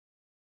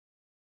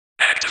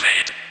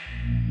activate.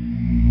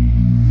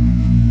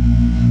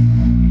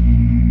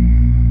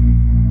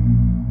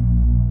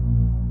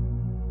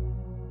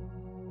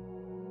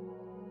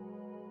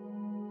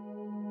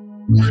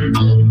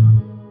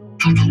 Welcome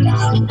to the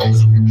world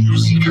of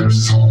musical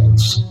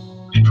sounds.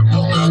 In a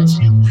moment,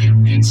 you will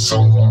meet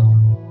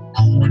someone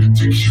who will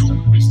take you on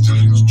a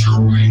mysterious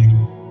journey.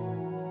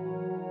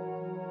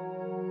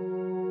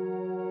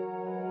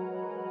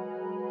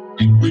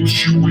 In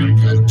which you will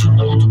get to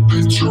know the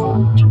better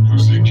the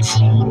music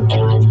from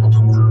all over the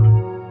world.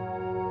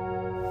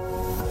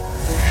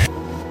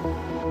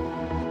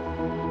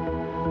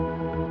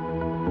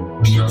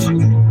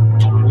 Bienvenue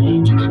dans le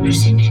monde de la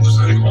musique.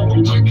 Vous allez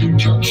rencontrer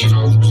quelqu'un qui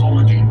va vous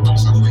emmener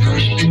dans un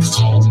voyage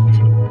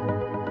extraordinaire.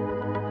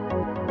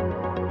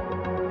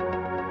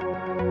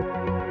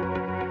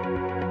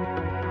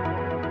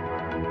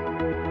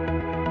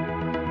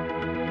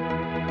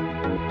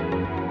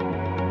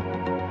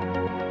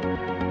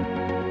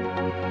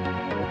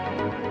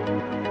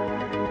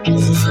 Pour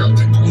vous faire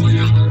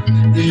découvrir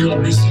les meilleures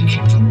musiques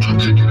de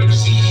toutes les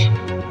galaxies.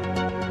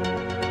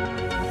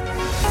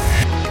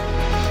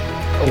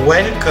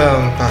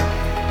 Welcome.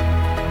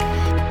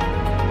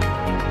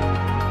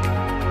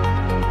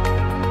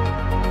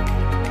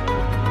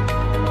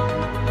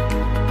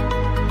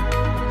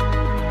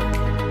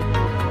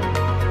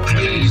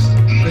 Please,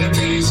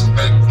 ladies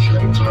and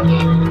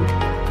gentlemen.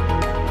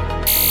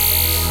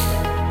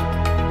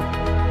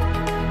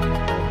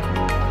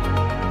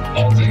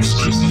 En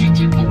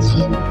exclusivité pour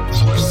vous,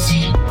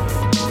 voici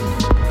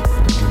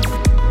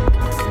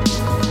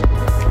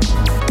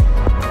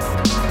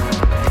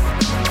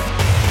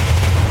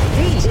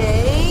DJ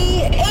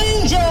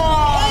Angel.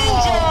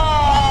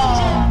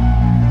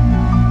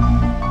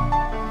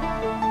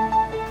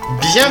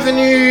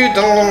 Bienvenue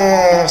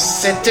dans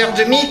cette heure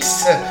de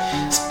mix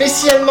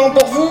spécialement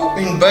pour vous,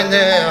 une bonne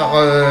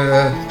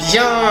heure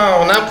bien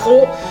en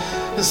impro,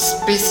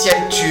 spécial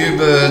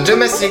tube de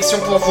ma sélection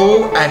pour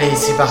vous. Allez,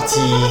 c'est parti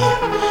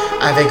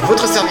avec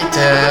votre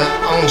serviteur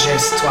Angel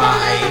Style.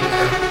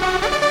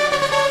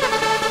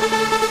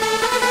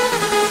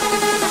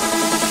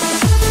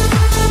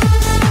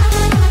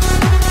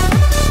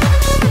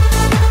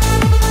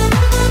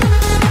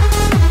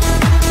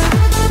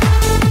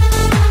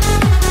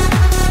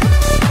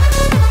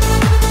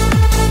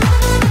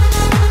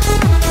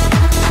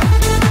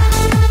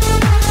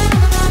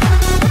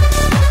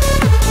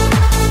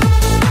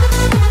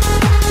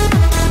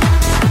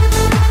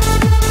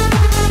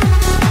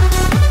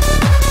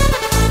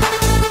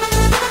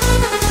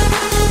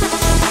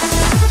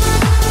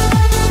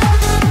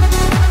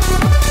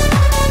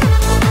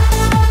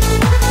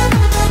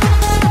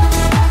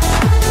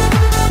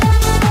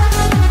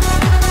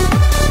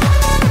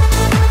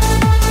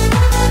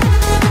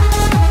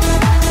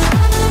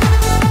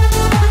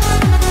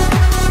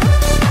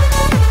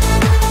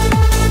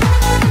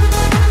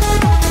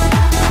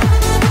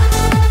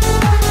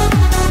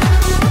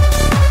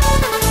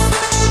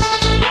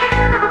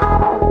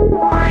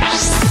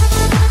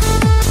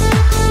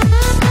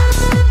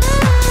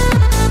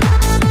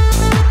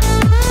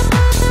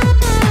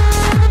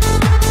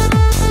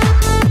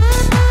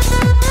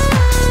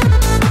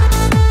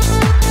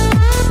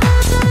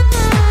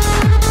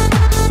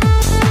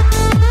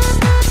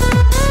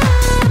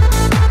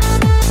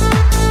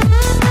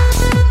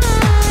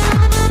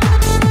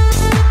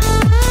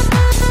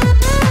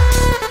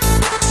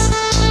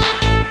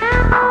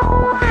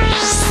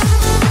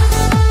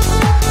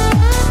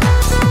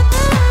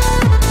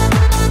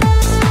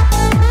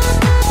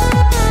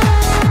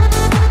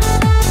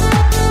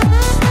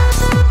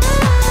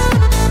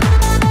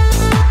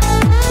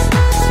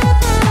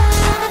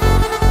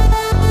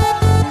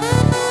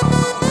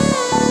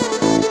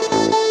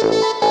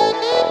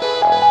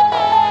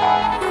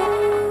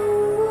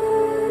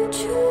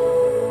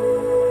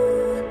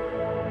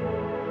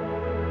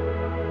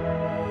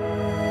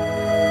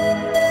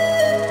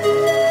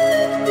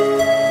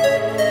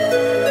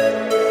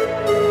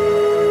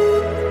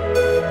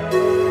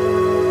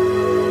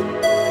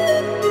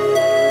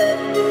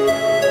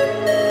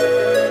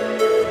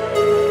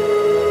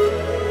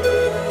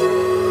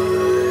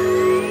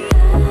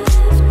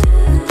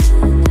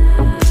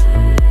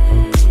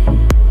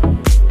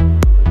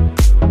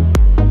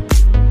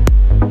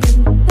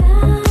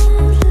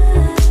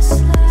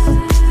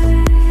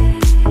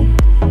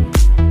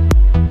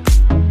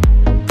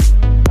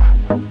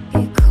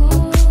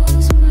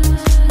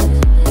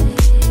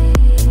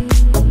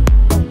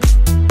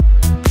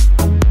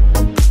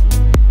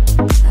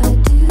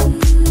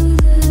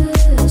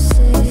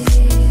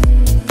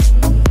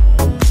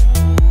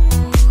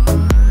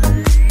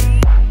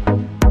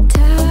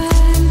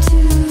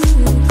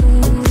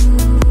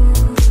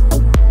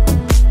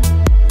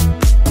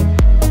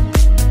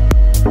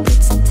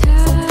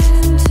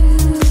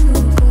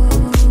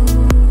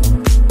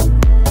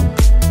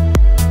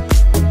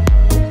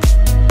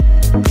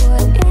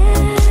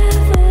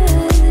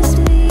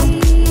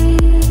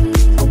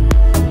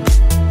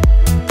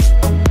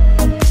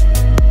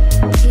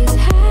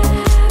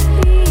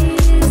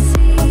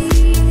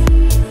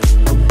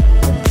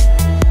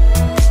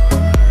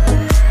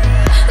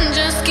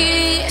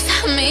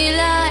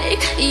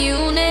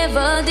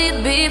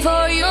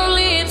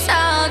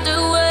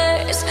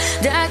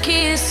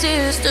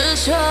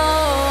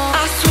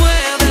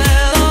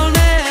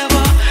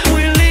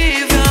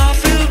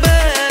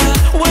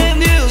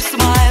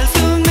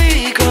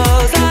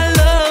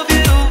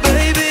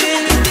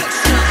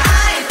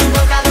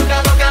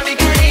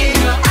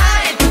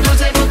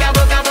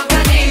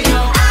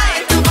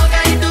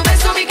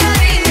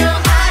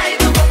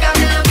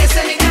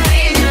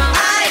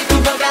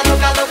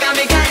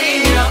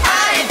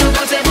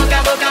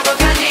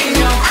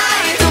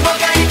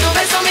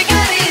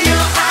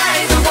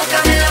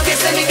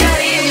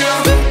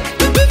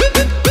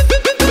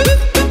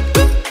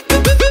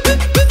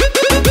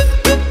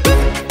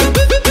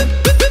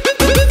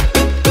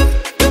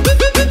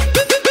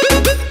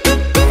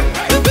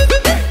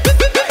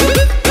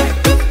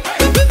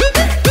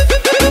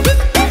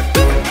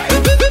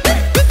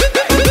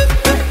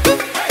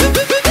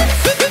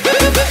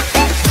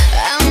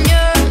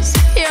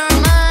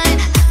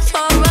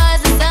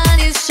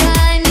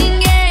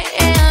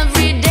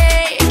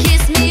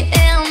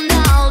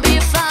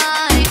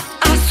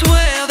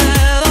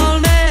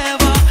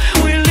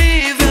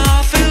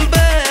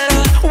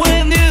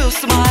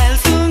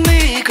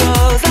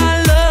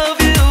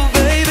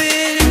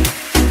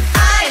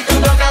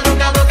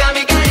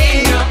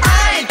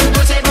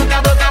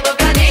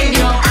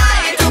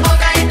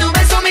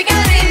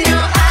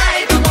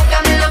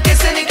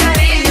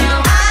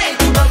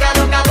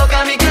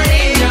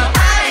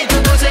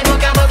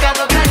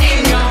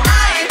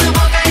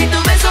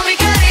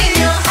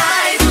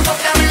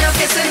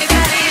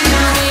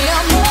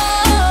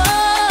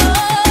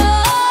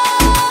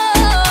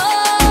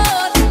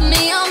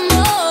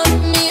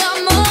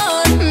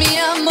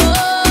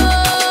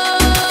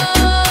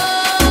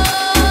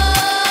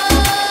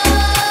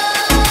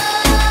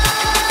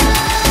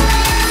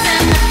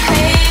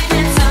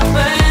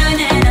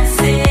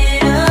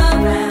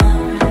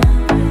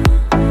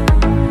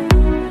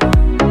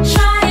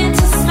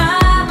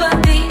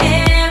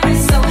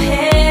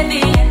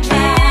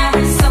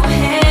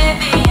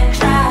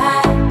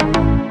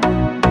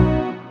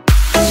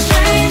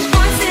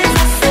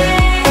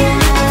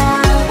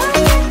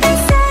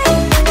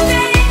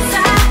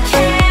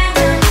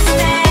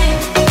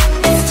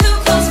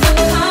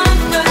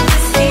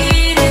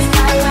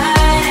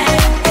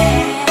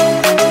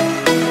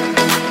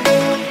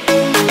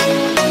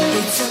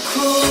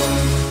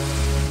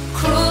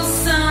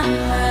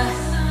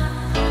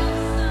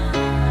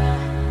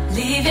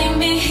 leaving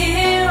me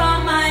here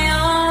on my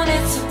own.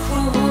 It's a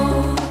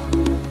cruel,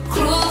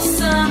 cruel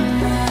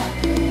summer.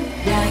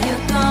 Now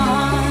you're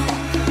gone.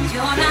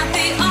 You're not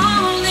the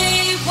only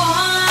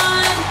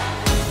one.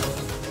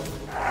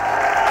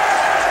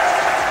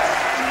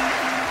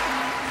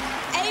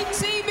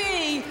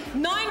 ATB,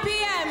 9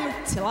 p.m.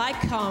 till I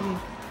come.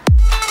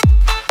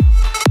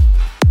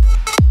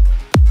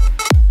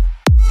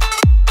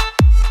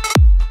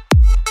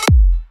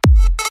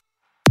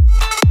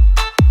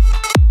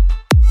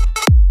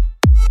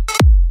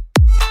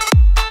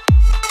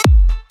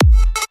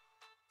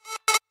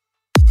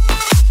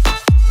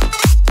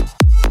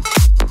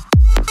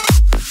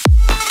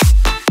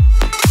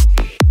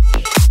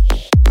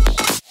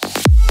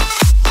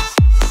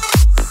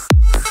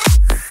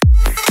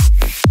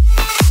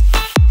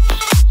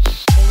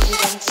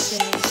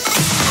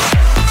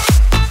 Say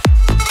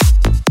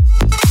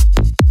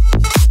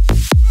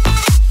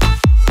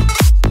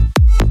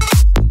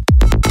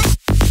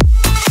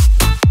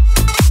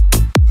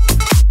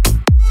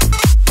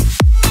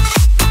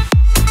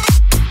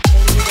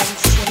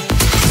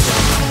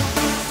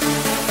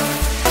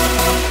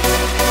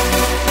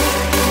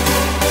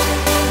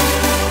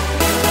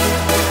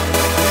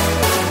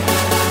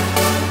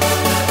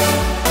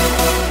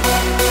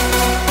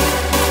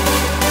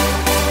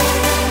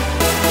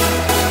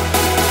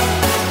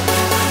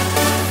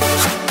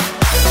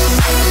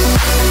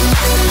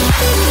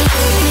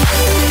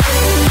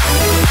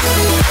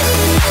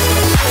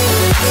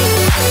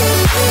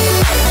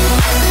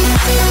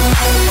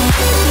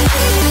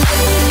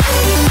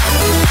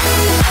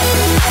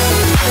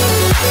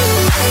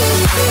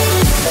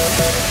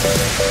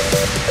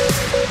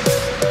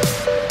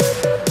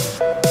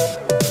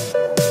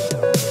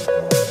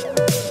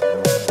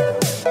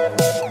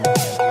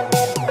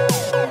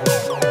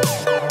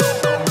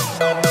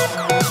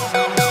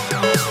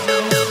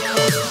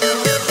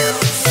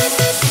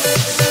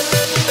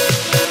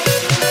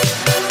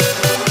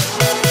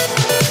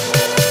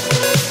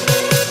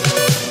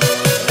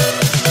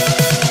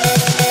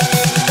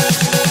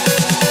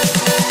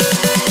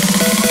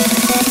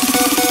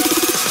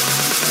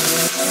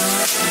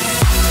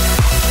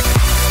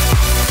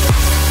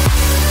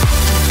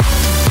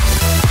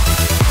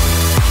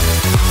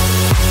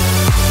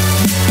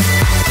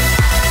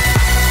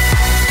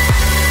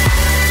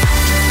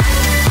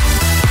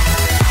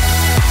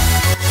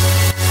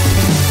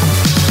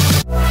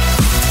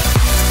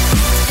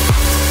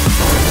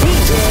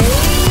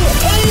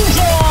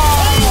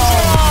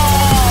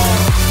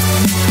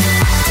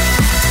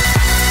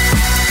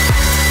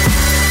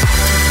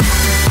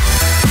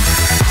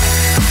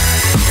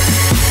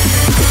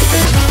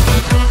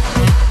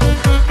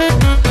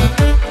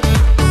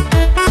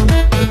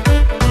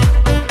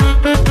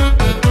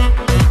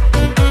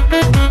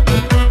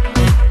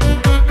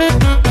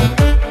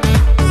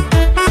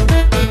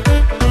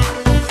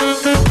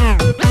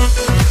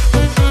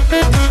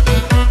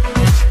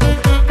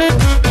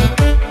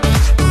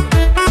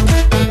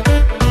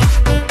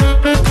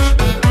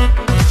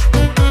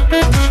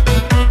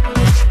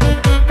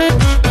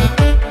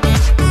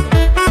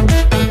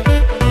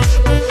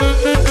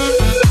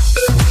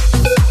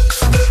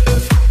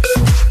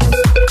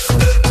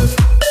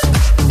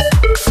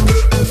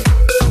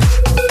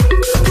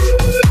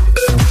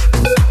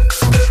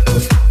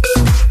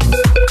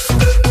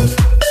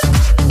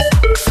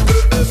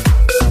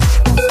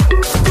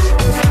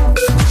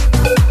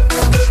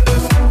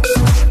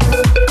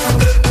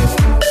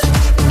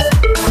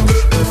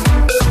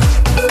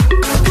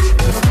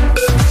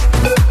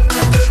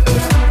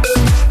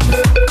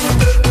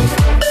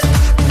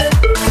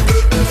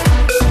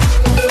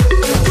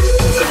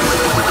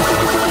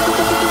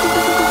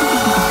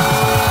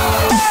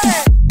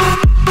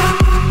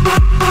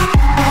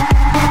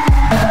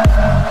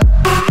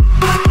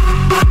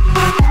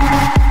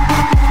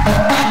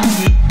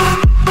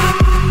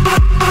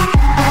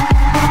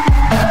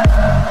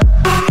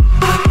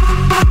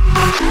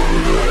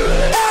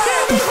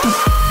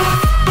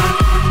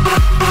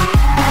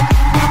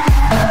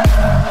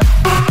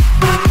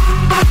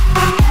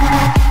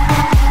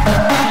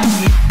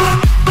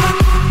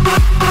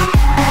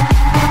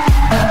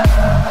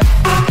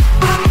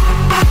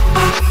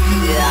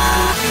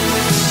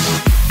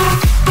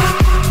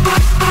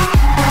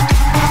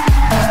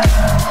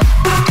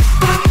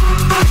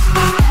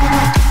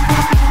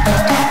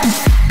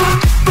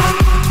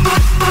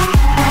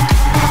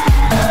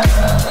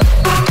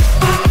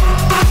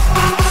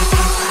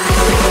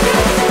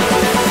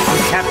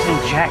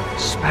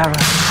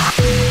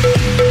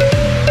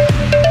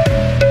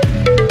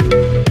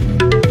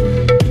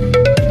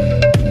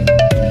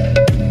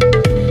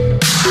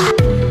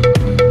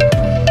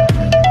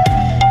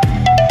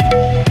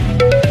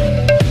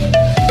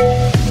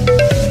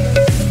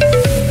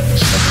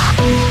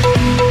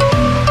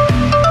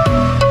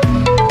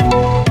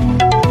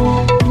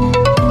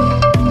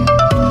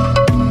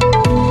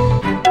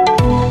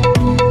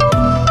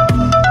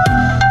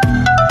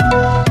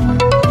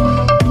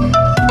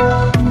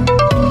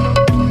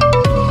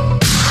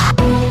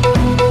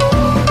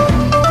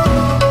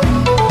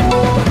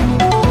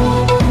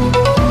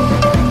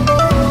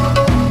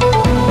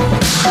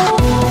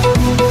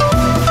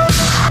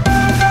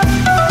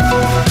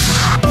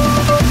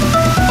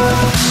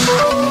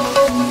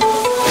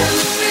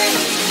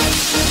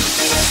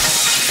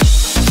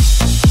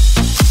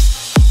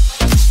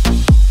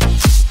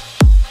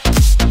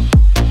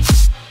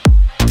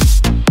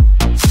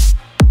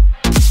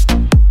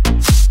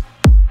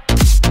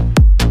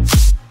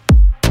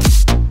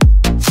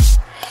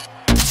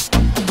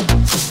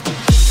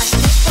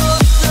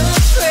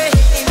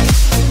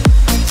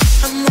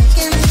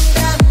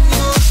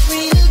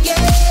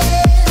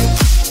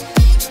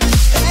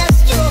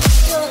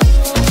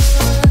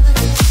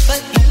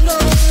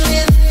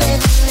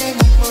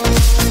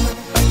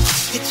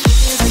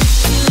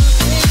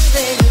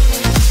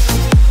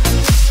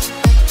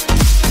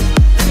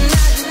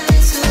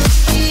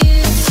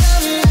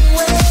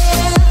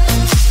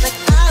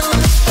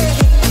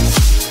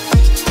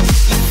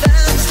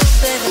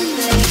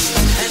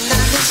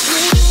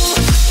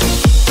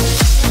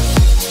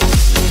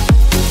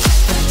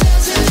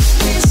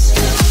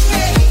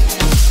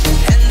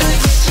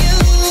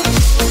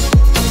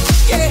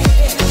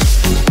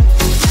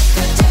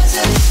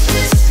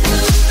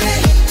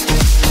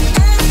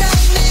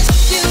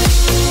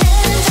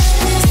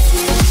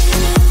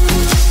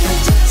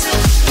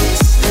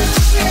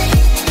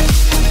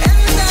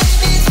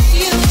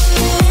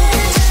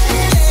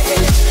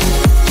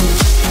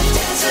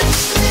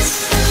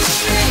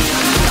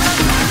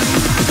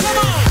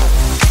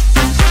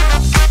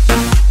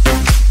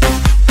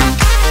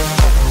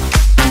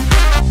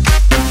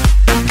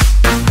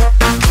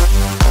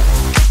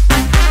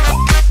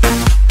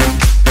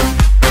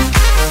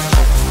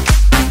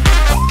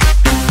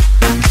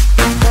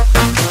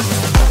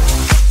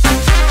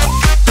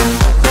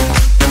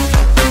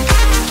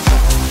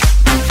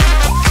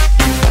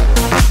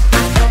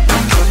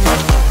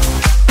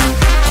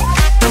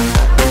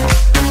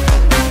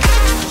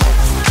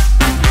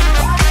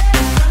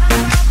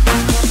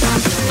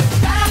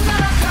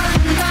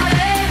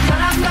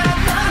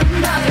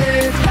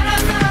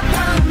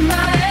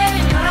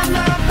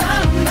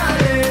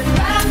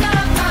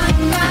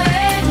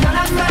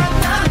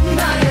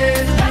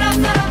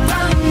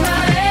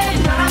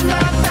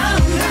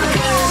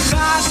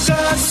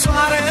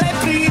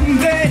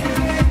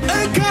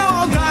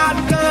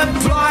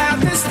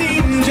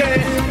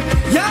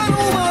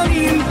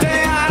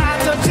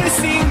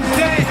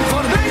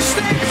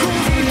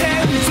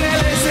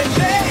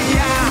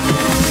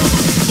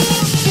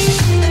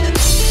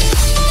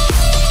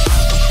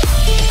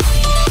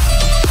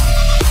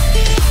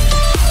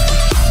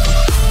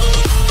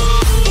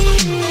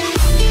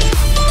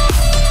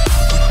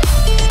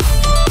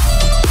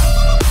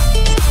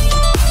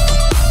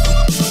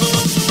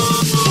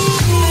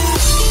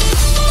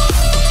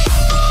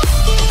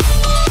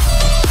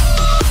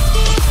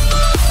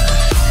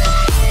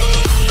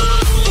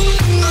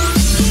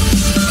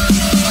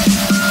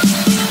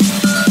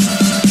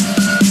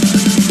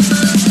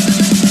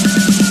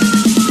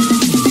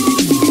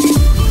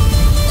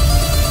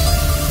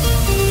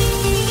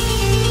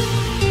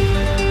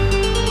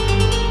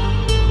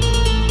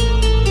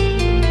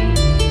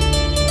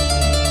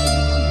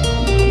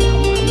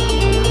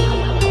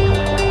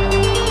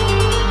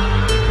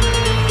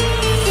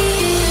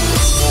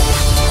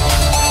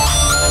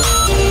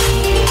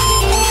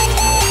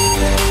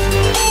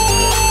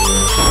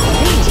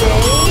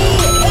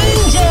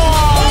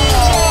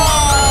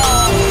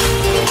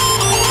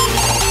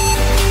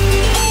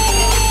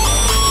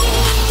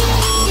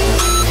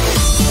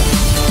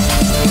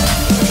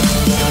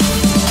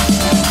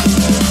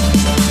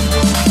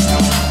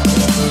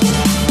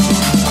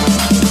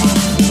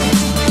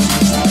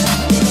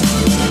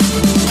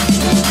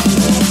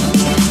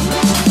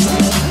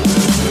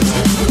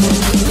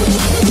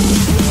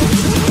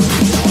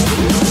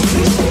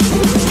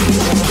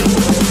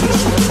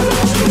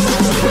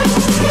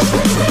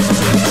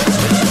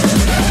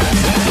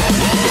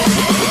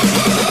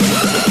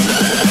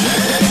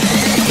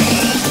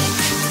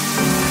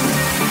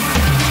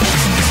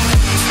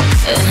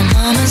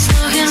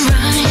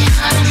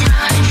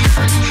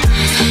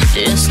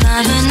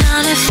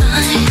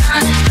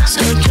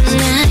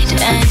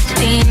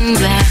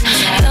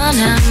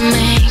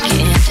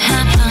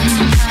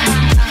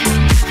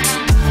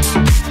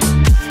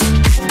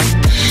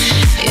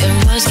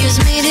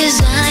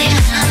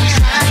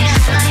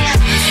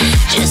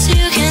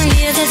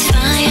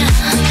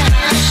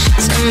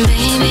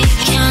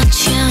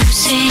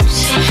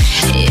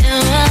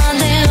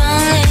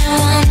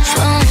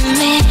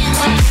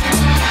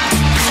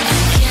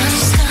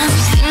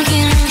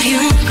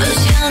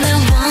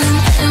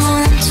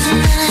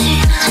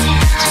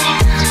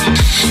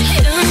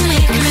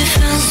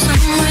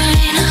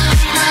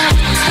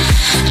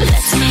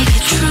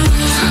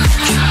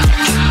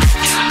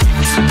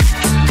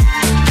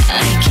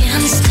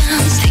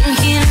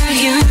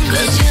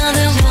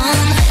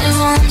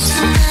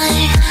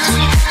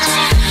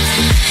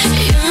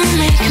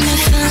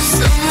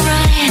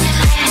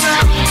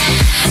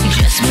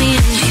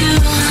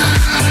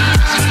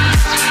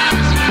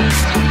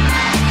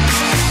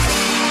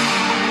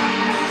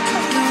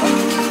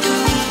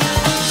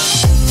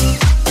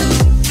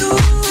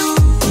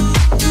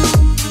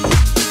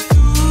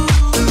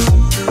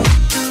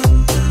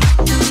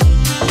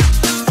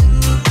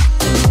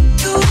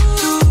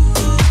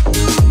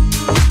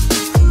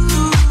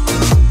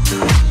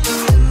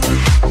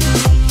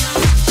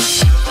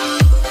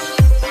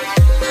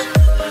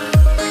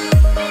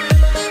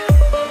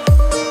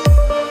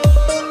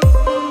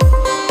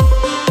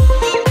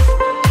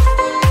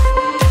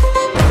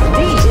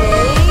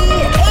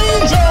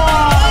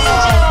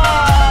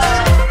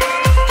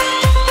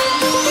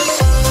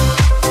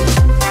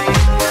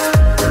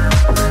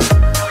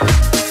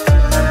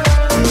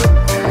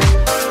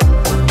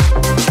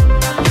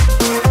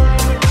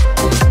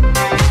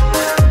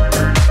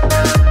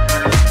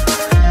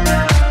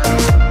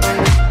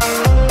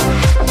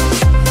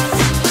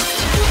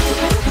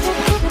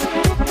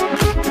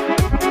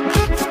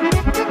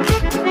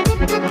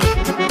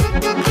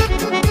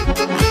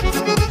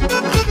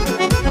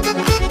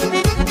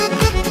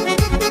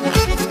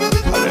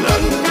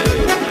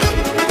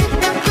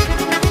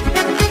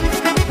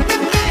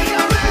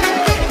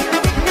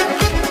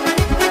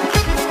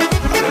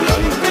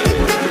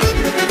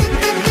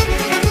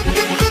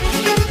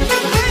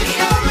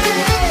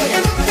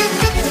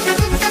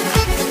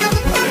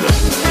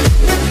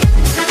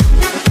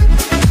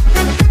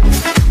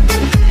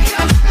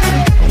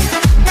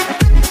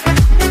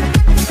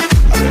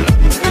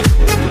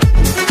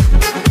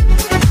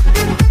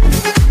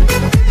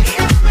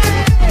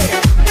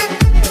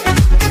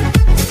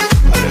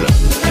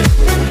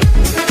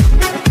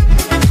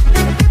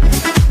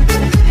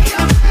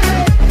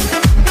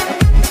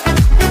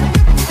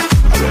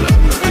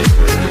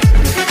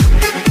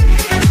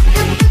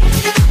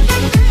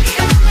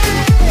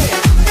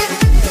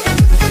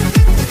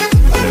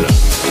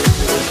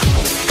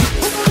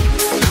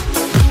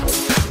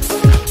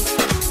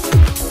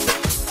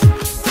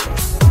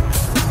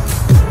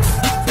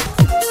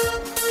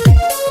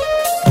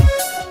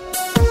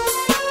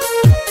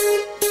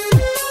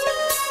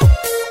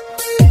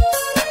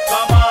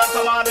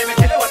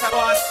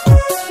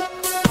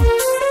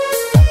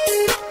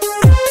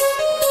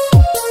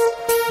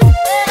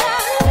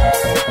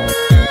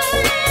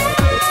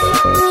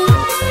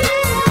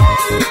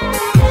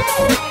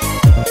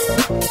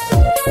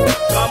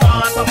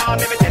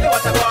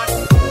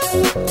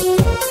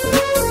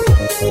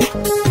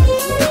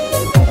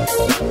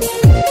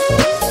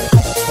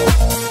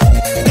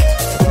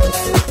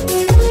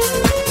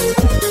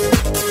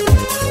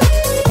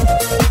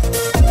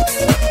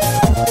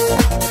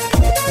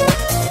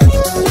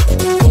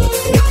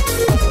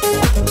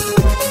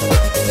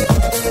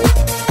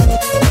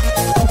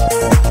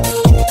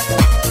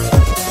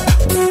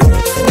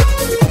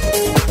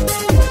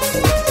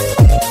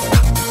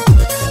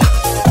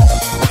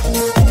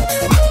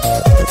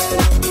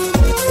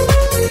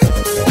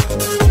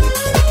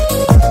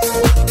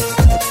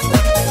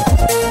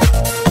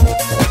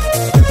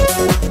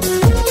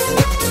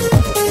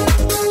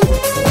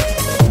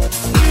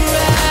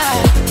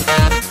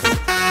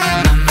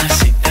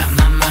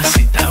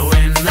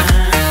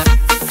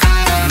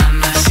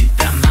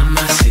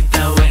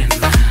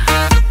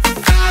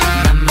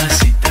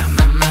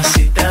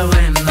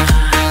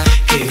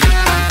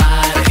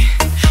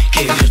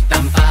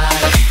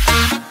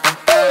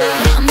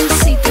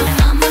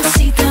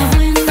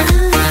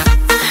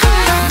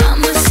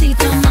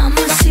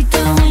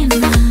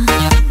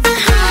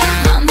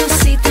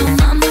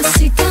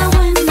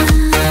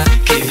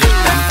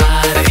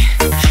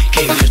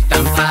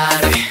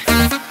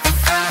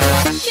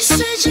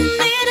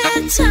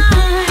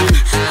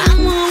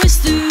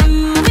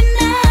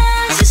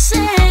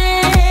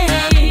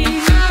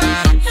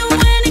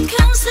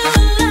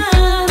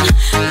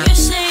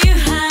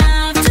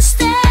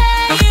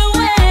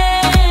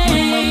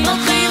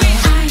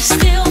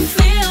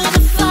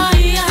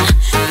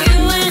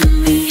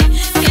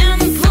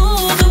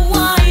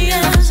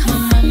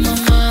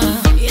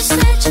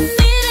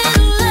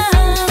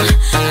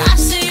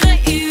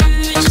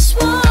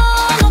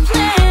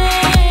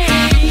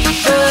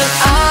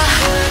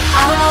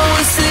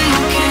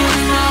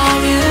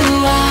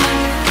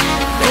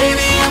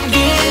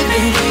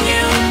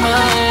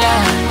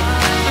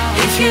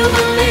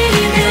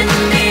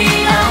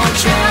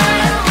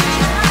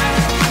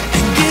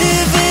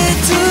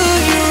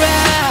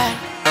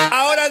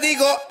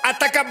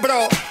ataca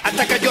bro,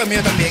 ataca yo, el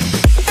mío también.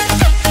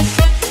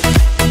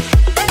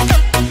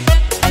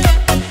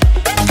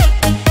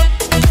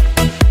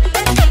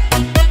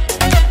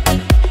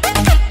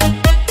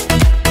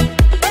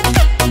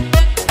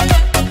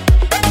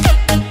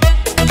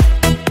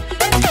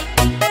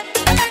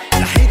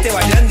 La gente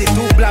bailando y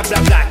tú bla bla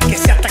bla, que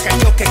se ataca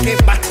yo, que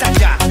basta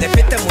ya.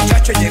 Despierta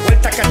muchacho, llegó el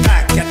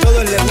tacatá, que a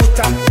todos les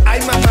gusta.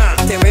 Ay mamá,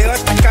 te veo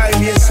atacado y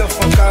bien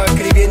sofocado,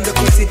 escribiendo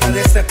cositas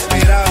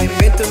desesperado.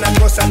 Invento una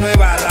cosa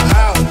nueva,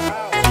 relajado.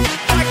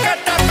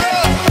 Tacata bro,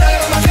 dale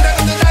mamacita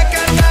con tu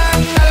tacata,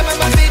 dale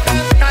mamacita,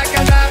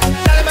 tacata,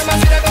 dale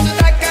mamacita con tu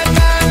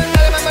tacata,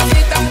 dale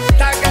mamacita,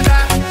 tacata,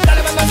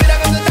 dale mamacita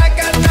con tu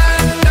tacata,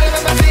 dale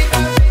mamacita,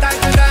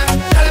 tacata,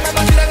 dale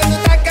mamacita con tu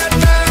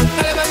tacata,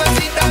 dale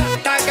mamacita,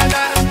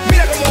 tacata.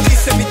 Mira como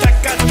dice mi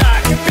tacata,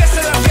 que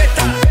empiece la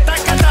fiesta,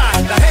 tacata,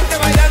 la gente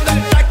bailando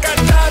el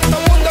tacata, todo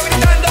el mundo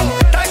gritando,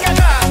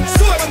 tacata,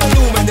 sube el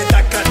volumen de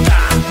tacata,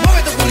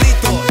 mueve tu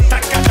culito,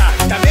 tacata,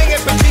 también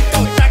el pechito,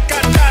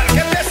 tacata, que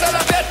empiece la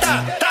fiesta,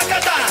 tacata.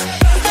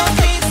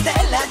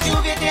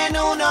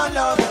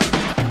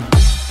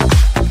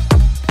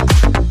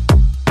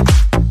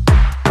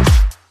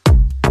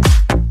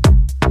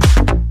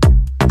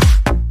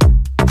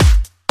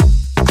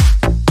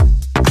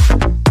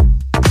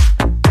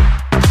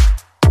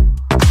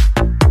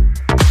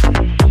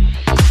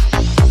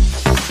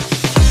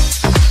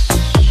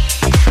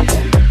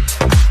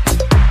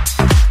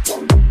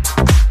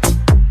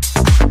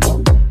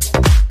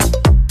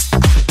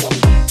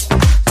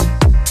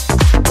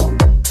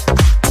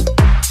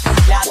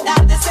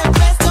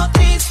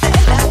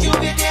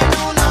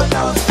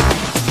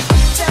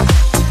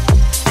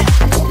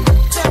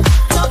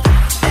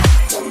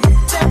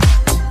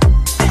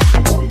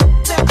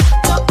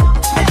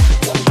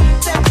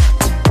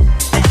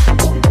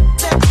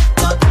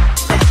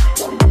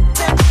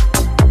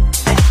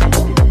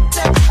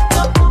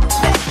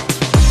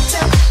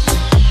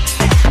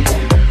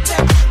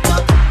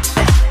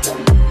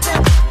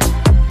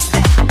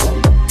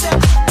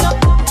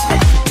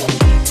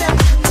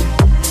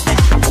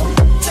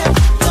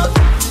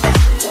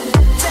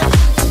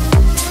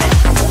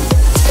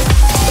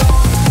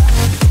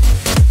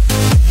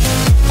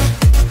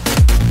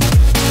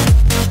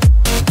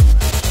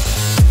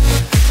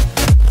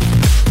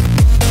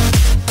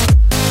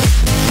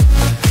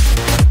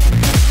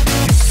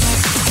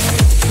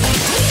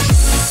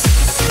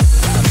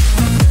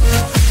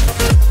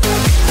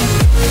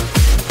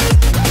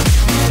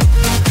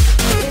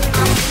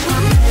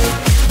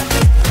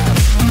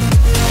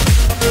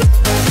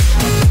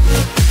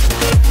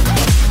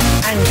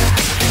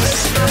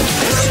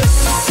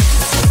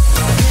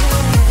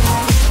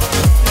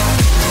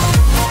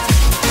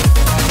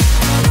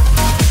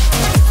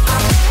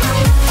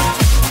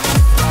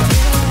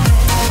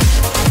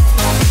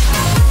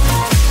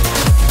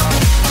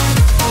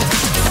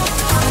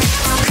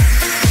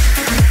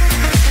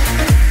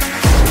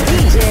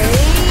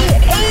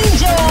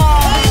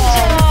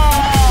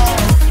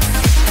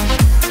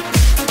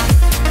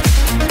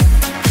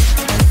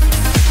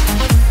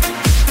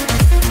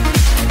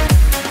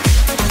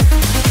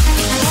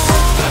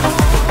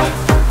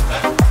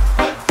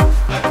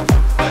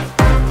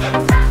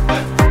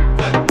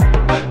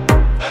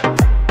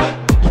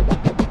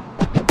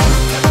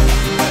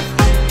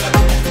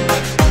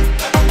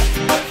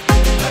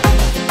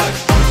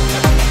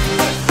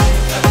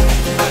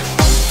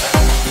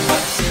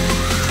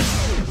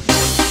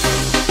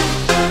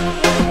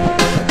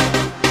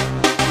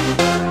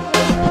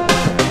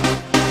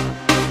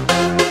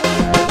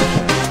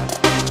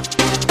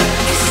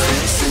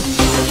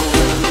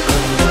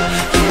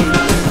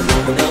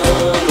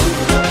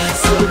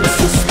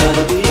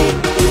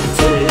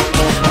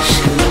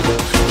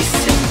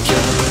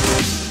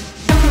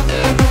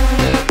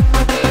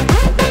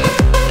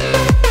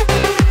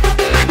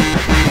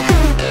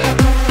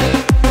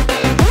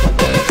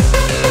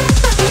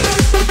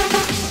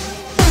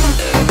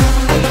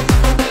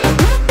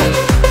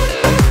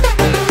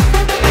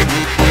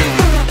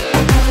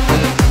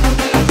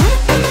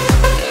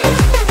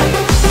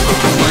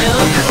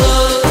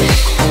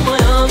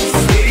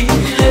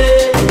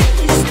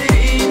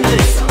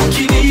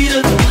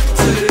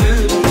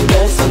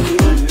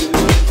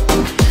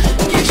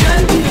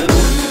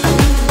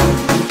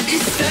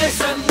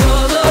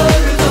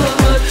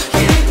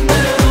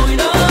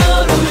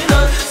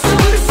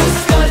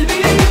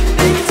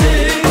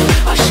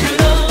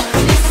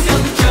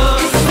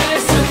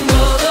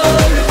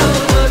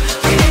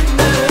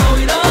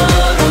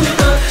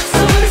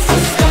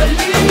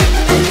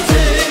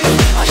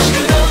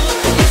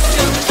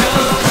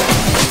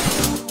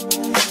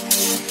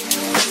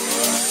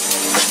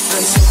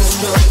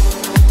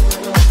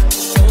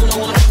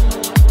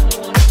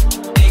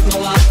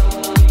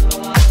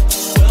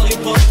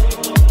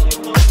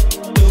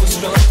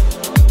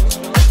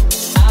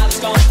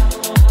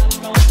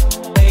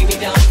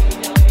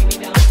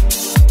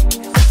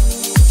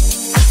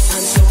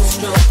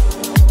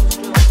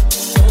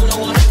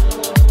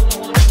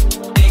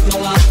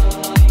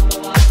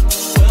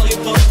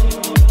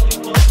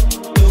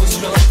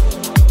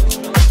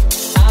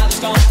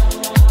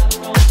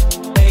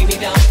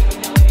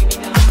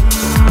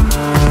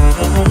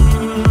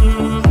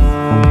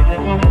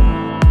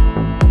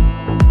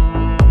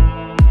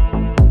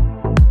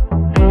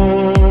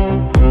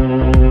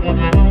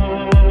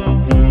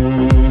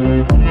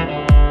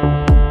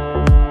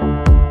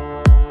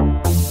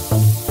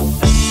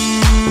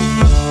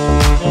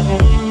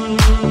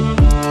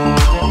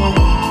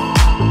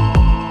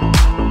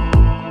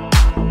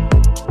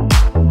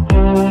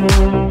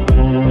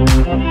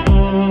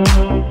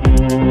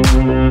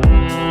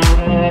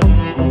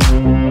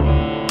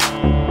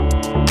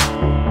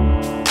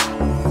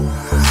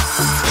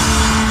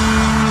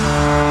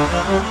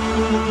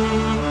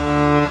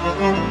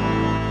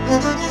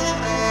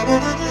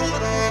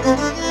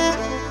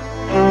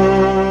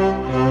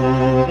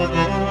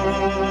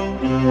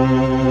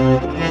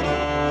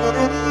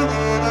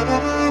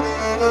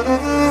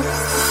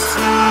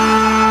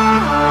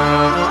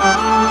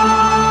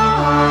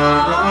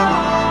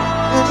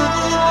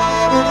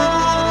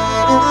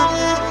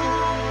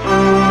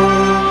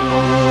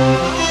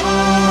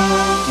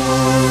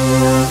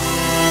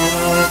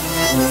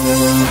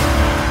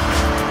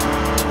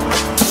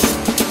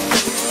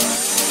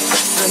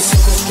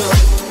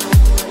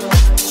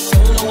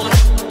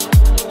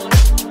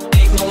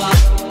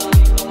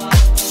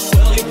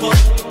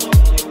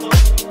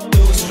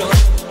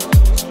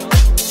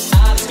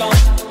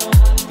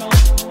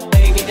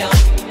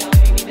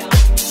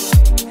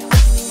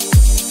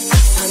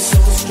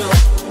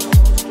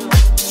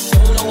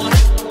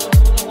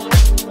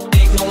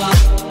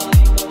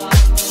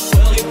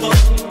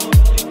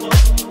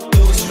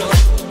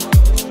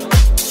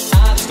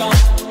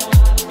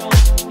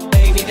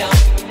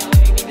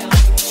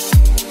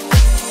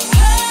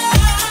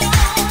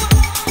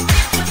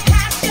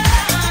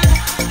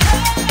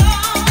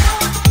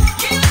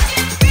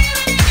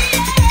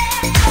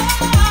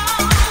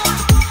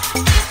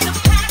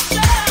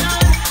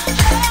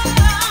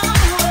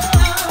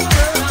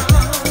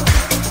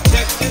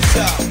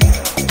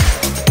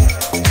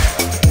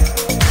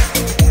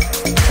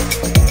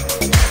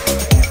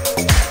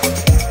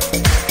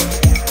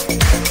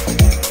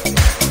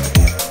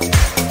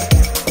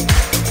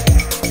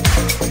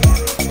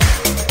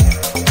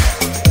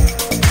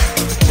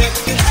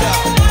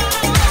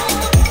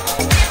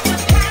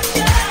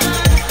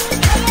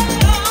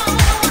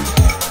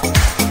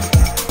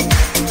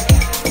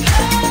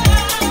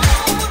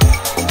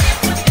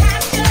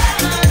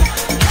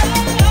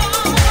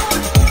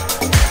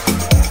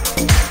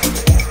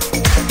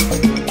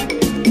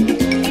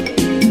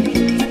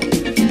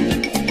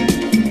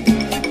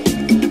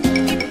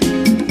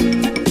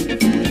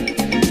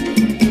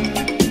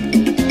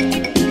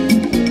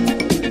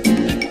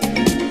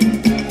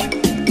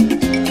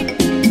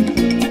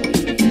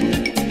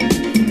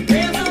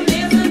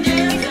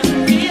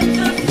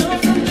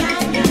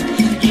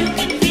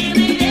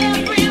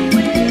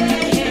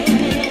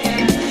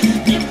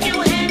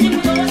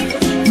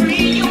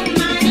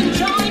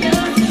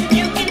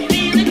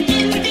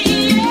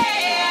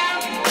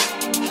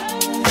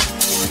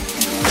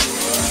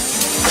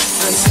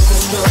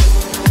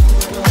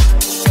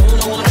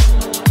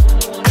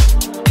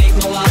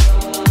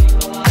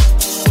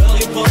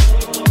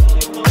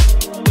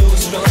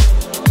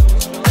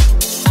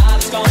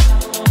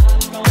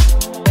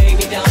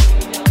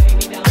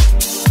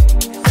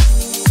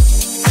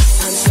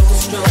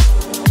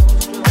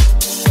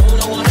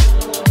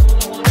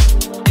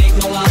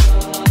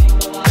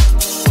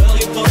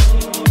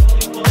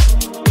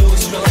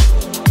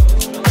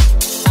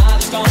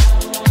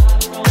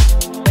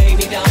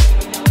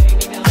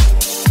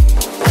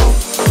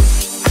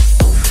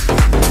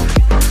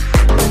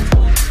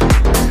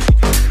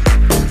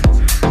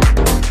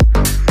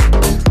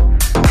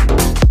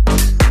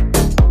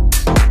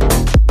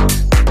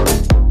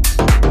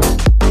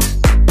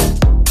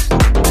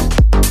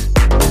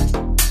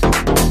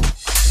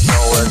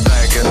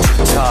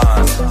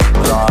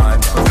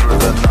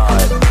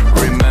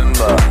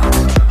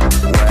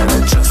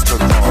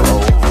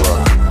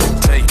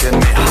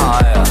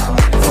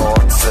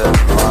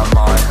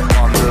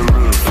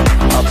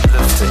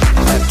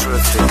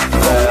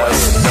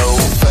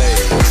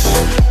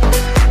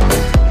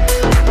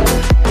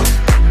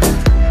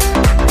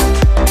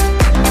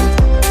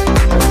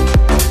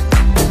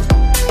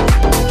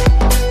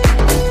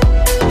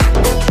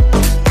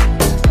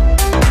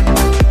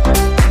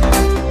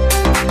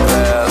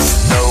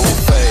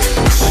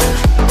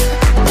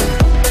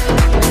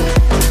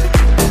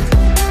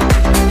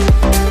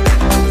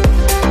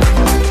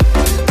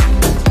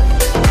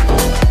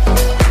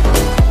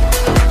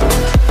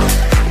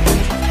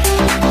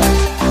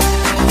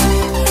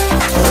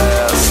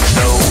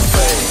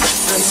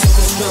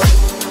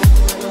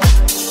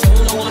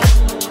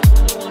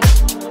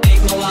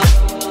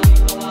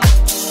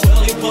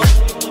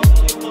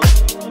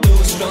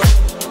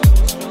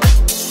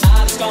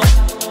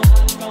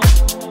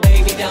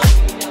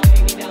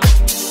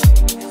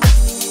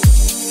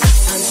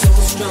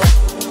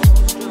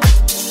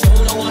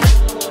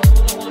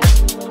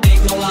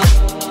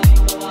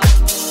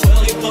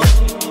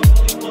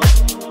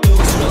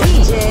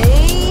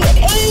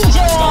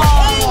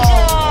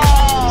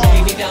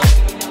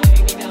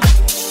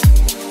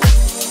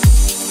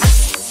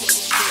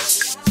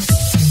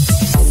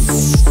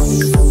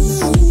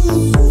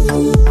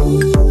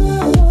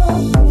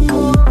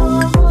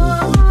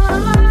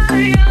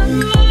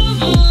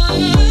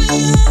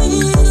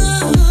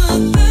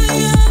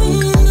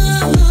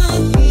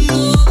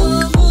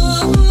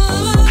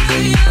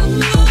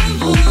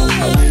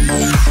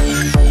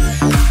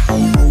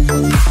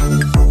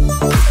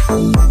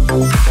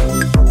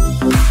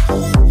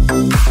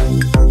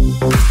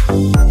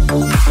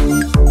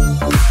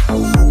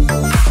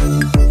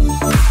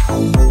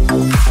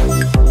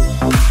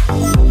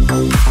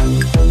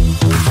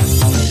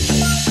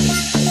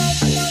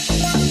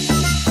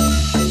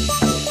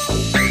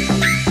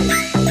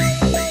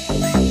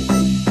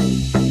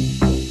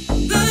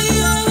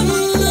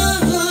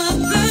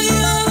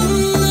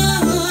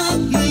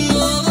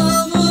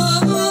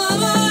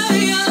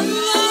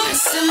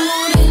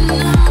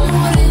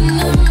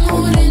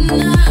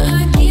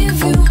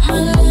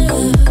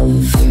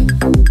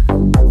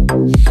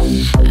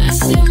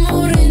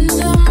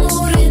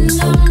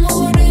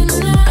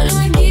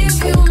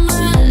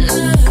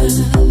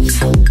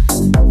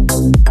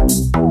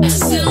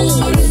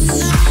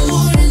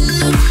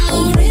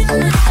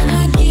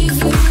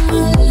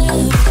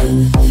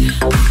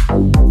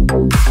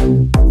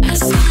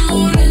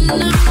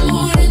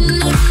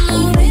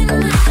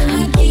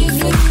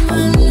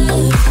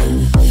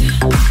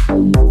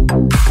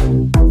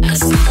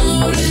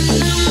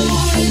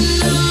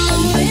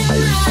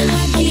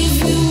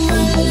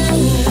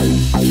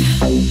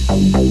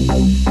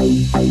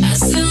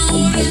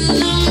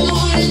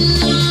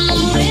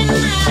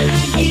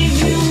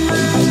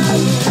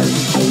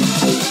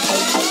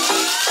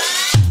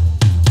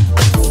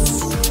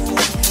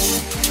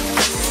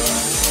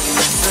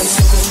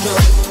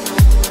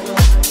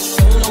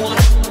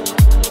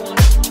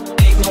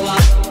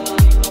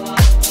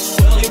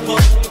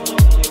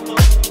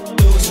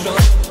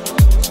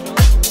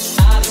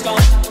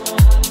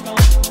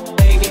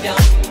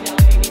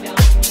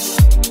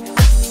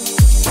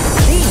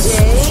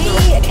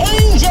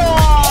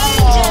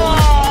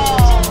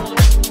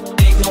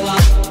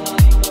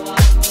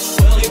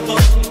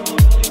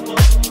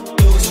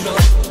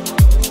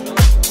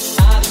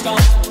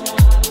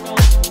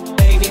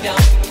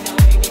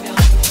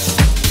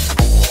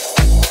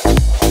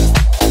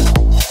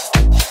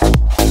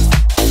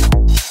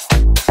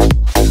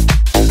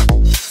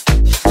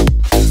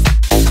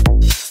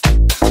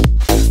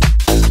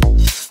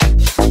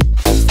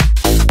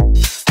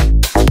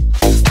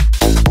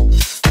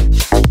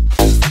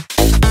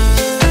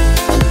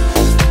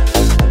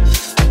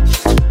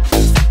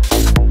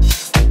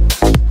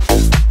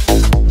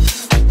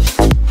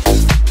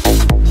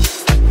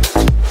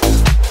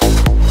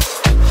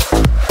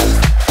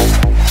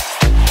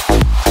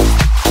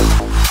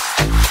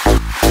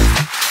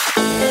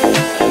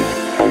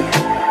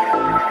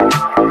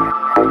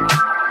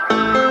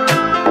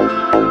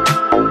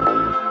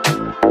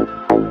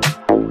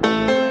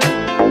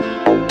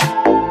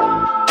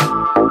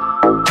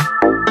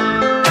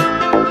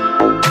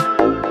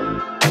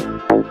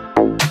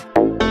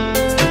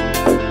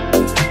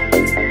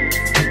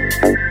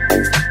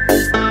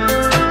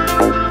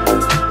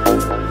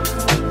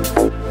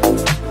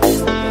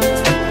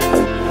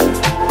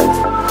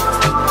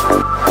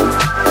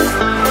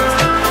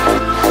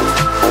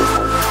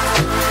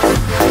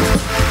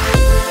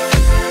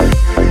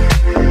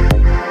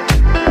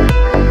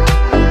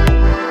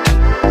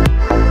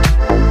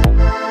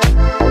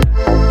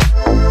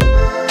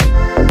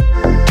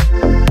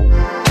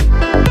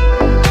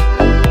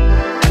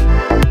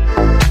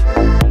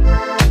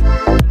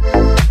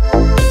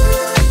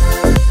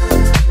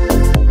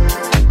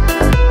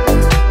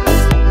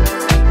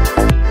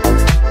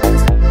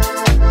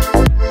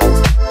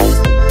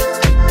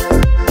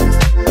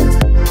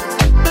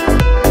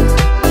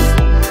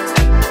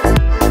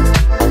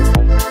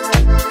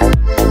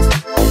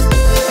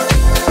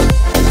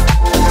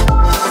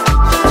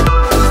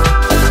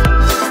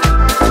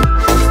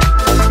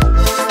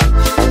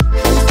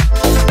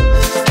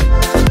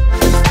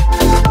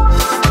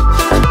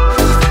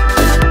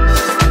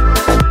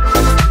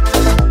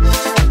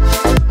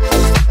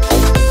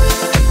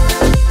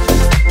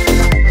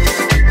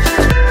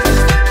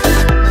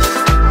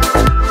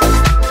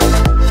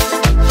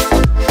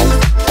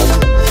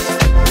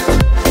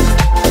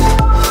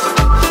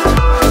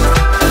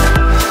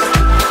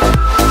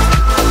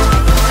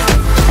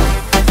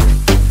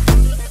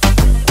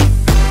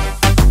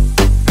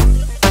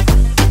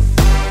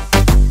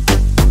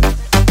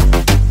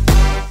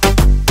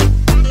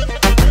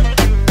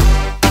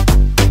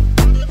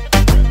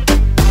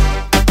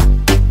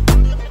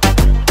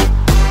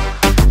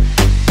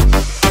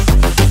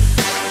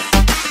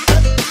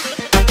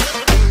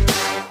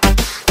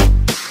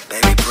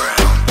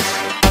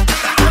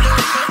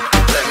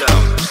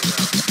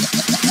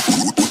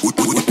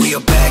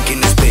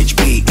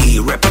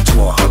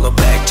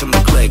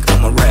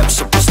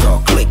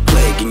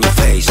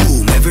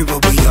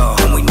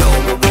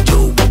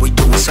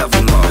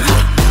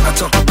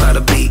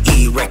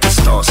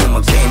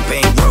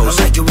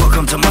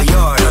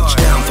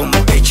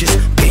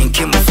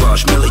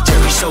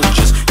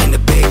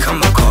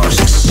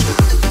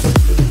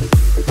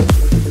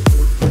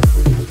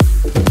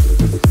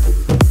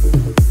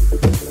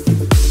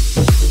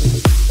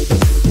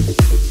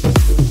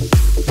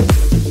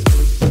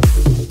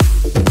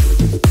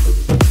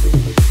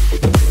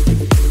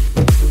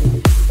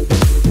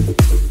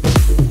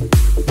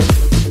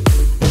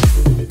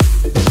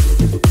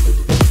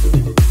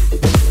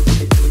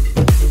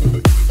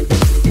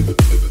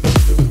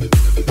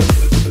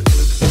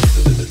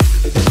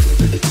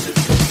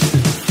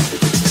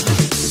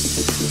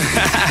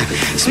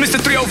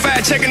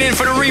 checking in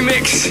for the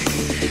remix.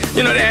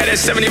 You know they had that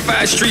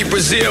 75 Street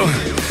Brazil.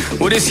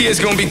 Well, this year's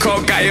gonna be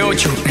called Calle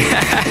Ocho.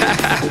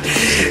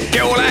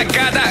 Que hola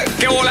gata,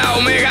 que hola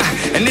omega.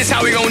 And this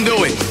how we gonna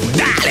do it.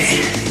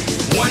 Dale.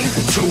 1,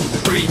 2,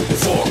 3,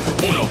 4.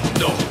 1,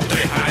 2,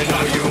 3. I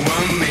know you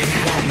want me.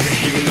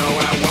 You know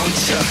I want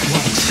you.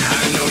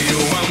 I know you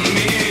want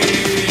me.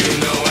 You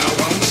know I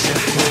want you.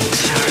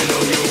 I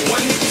know you.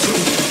 1, 2,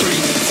 3,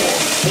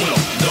 4. 1,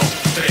 2,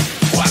 3,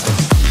 4.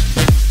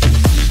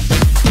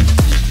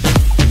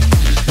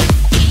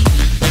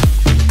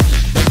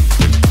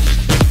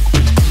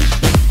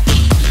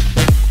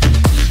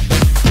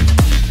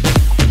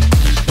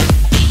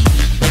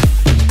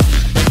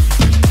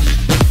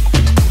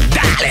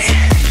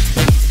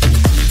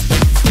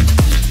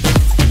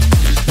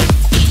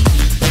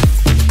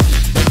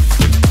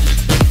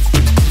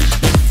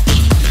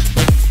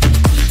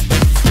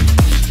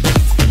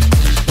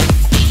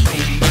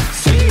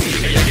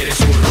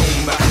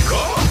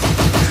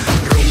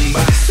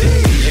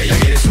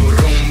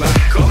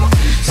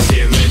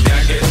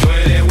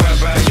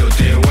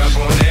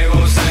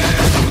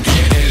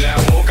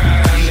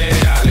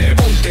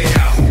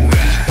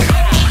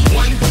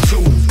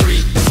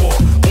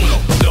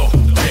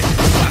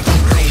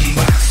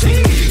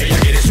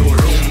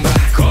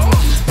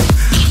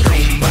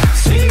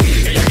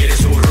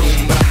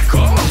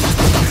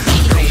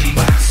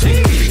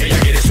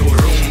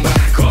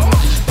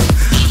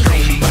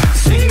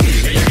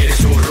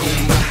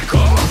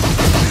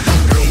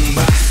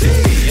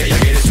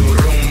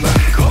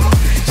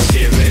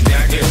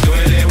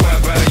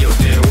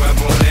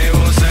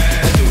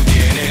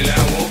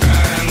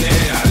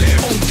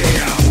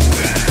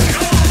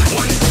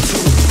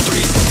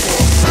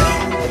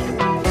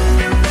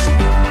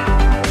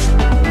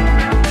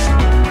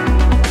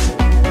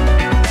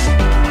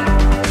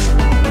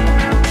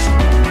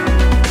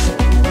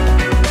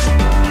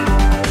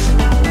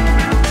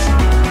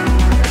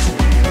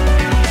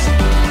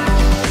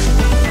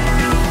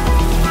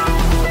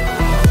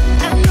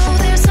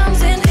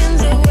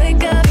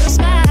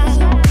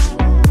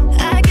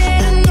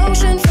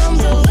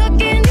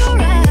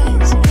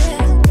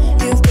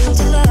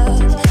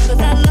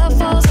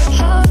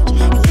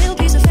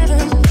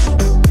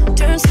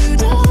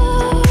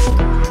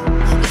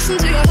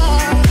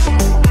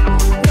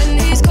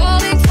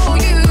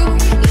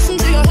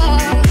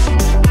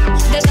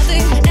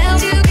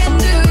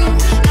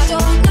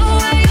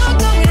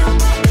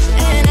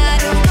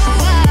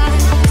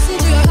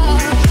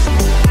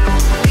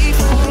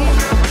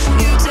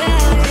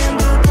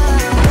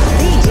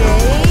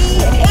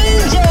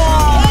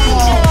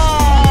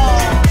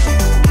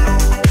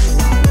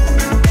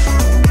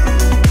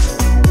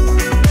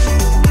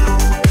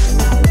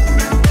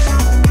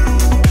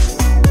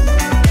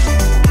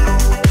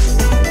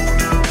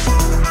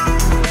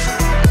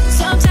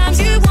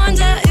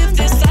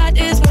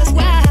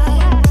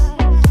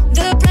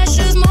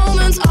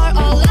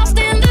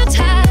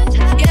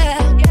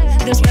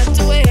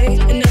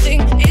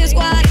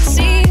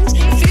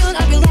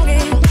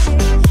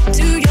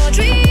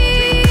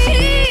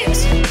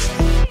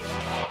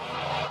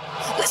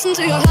 Listen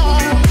to your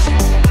heart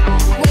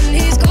when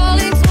he's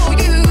calling for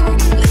you.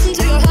 Listen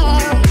to your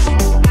heart.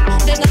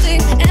 There's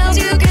nothing else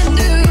you can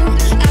do.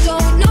 I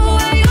don't know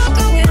where you're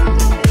going,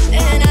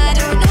 and I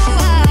don't know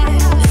why.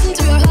 Listen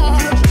to your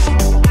heart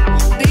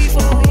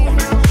before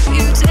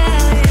you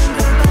tell him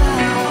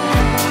goodbye.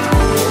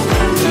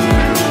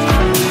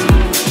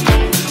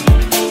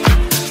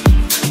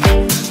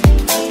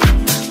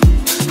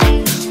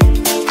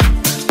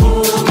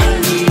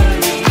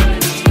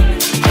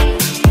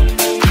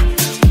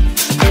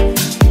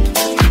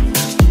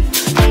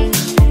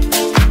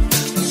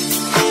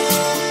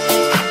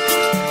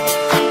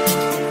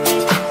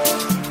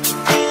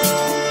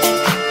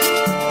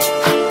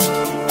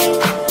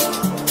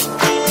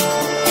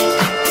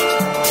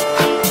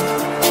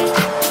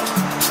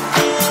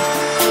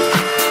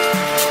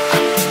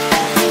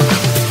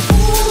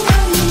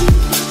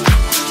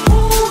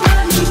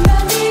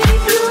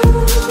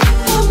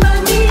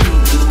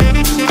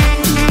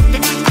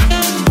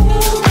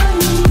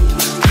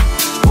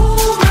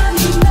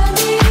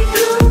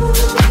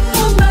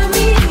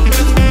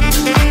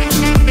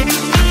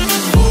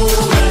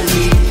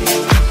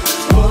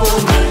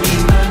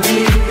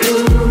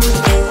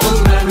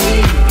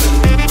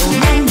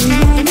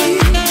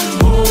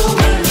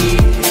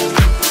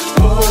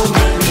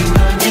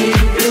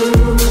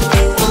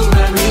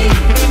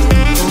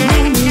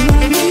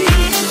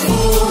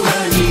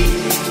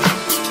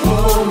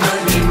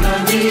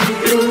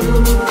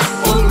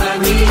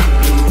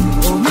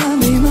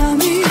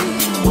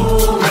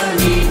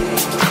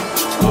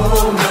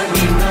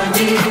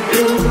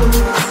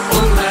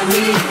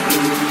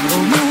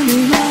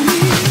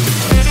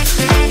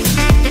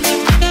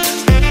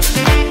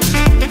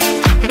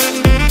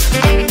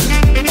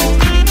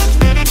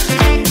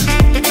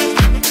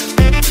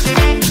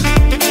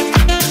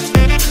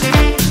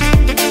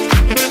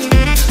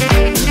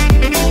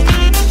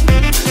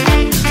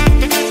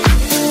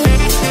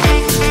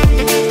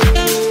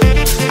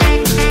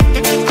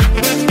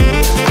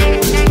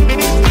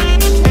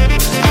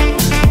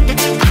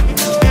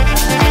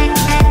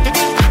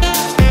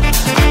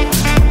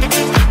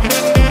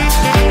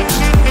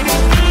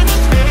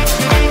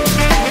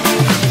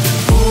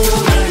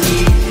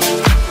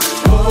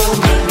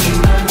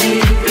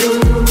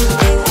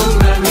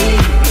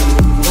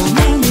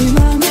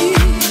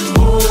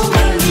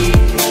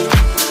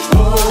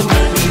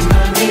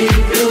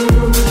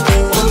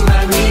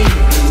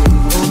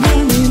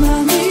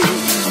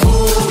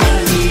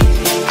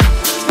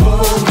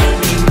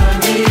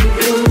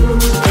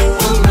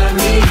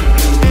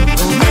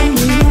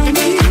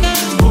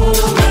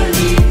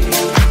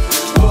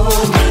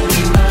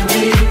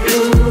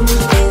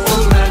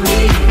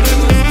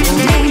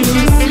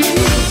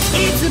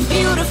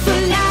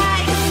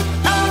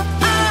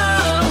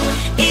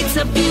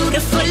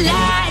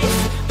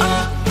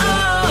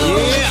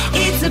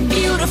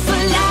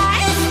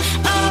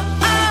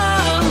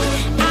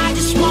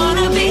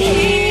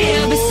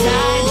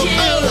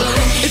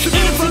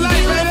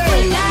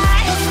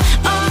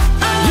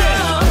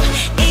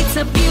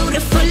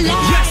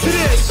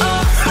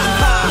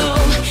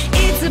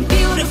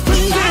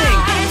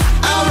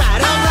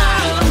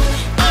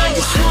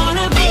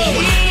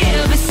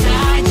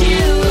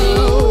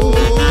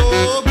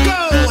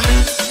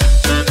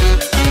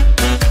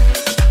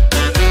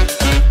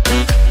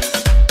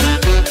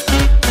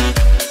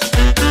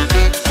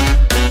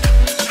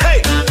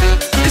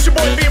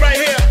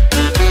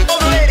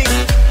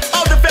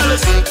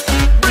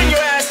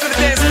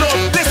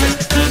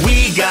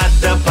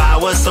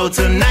 So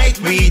tonight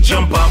we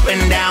jump up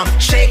and down,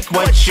 shake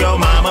what your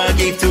mama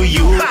gave to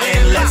you,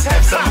 and let's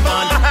have some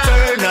fun.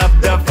 Turn up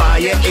the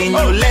fire in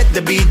you, let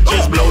the beat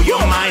just blow your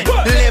mind.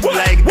 Live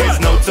like there's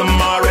no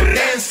tomorrow,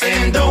 dance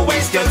and don't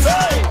waste your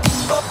time.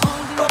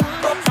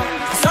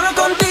 Solo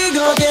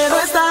contigo quiero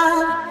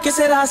estar. ¿Qué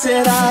será,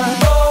 será?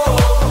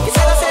 ¿Qué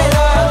será,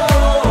 será?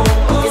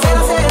 ¿Qué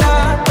será, será?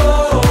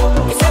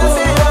 ¿Qué será,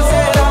 será,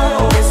 será?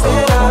 ¿Qué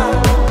será?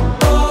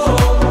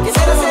 ¿Qué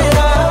será,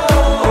 será?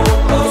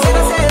 ¿Qué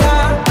será, será?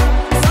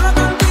 Solo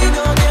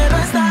contigo quiero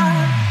estar.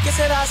 ¿Qué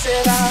será,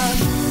 será?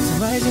 It's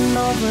rising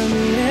over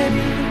me and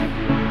you.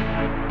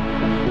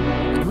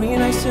 The green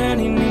lights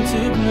turning into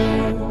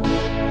blue.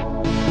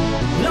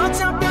 Load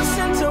up your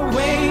scent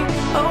away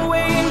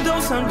in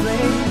those sun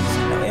rays.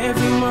 Now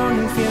every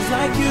morning feels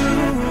like you.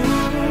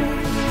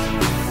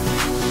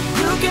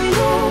 You can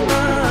move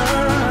on,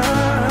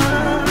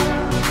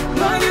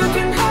 but you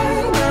can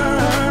hang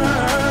on.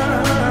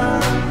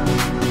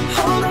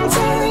 Hold on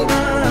tight,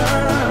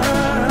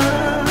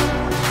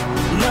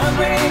 love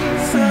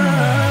rains on.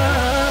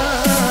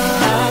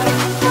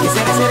 ¿Qué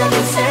será, será,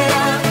 qué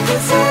será, qué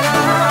será?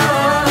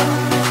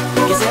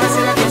 ¿Qué será,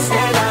 será, qué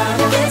será,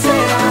 qué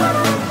será?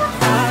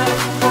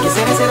 ¿Qué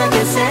será, será,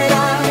 qué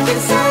será, qué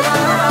será?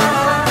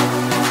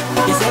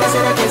 ¿Qué será,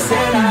 será, qué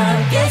será,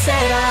 qué será?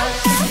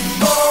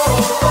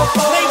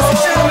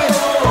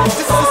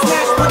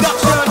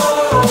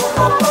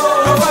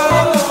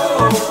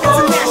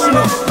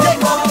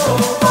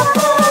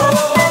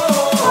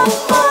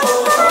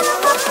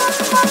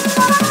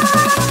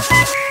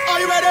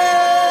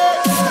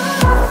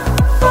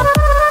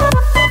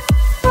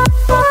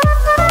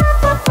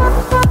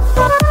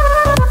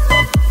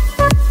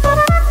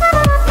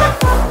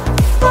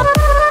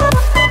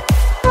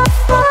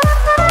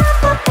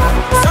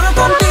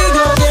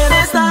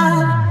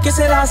 ¿qué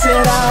será,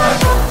 será?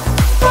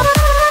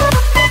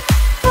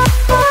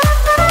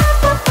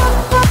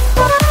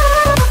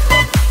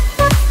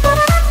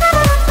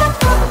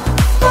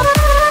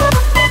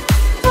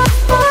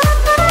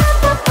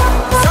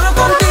 Solo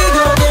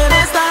contigo quiero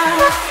estar,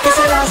 ¿qué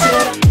será,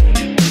 será?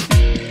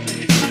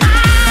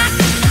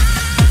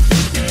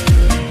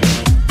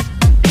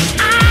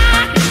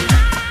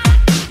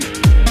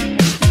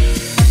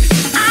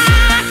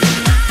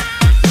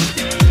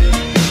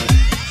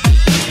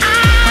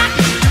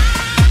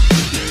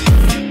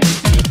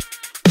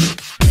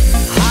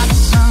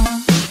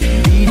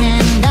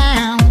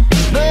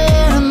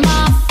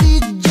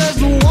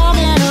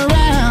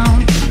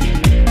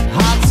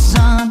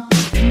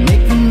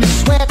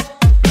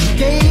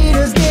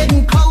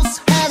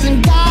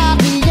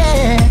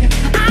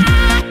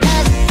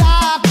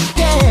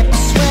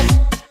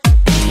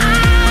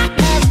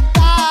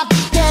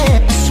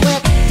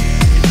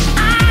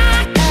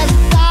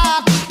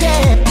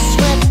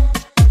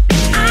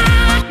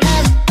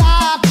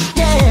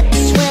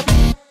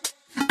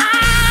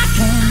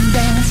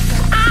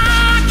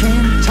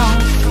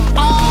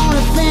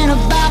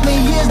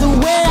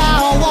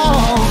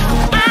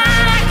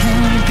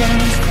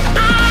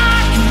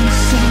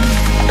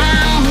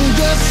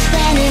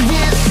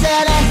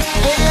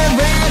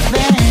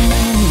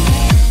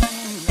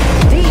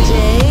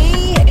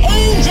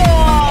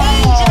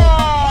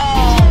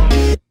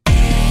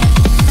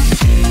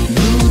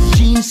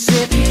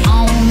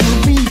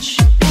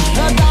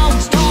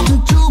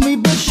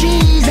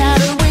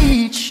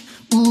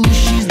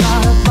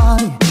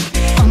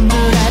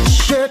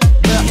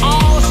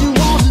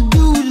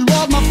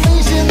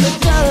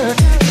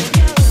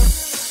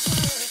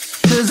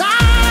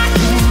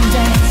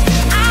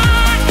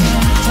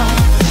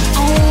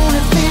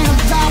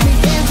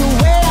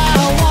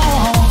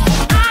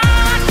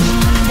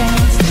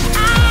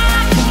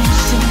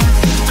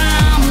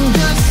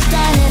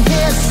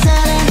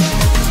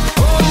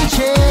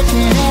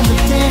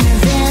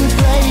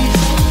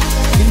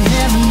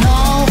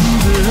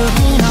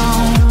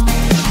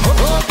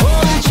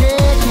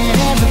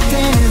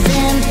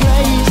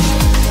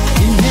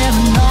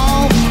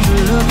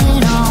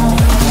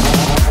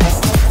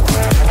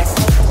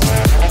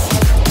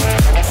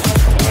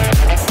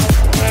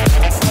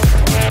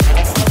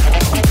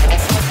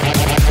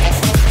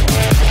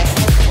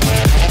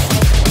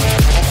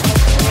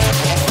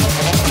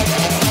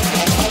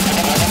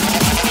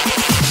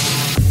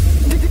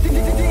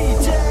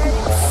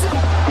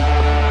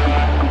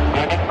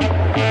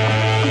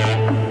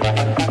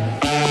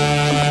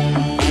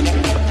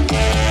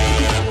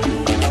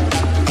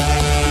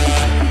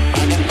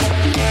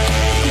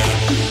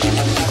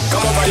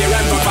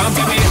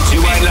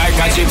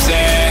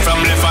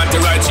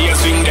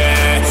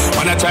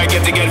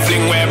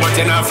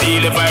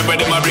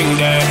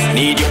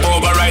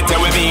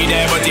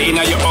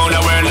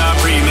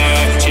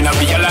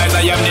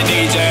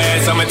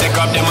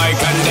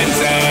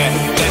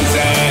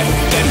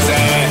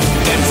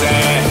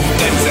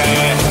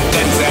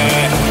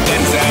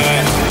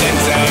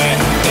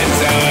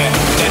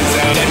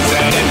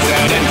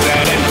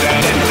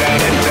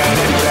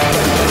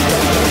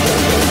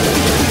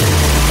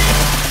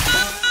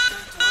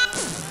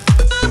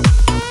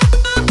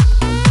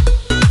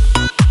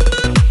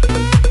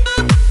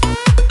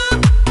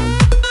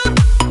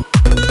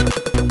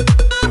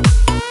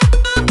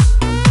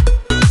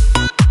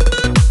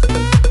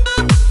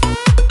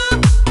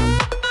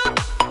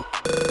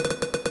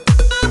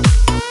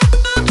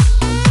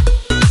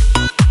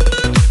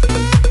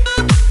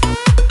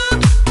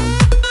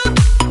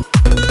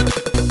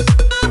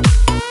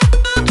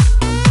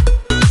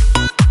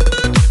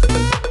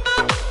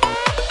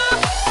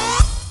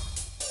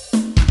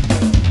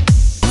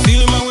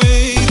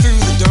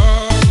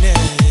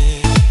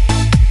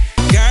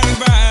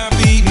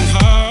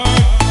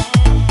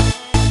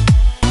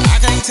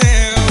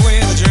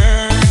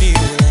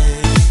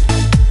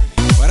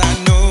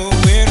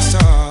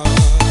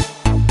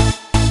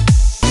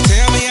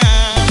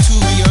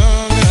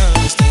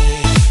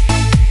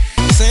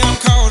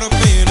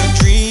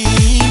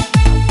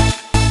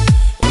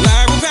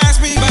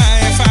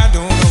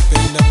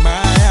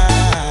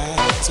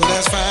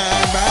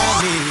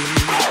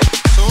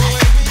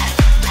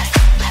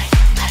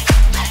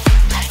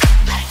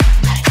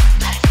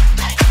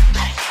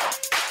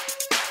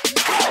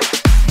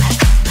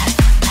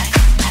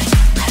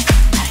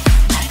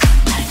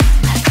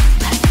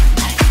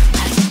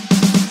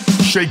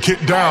 Shake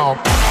it down.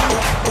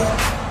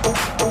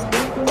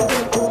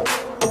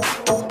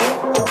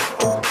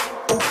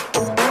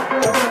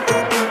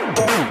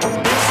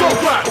 So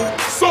clap,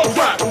 so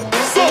clap,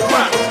 so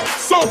clap,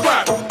 so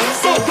clap,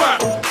 so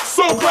clap,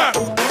 so clap,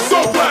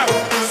 so clap,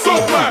 so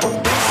clap,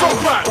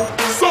 so clap,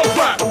 so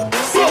clap,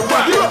 so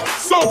clap,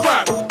 so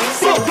clap,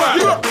 so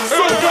clap,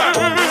 so clap,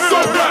 so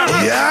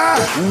clap. Yeah,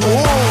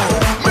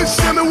 whoa. Me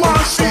say me want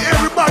to see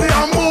everybody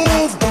a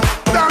move.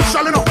 Dance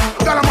all enough,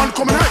 that a man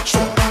coming at you.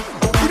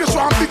 We just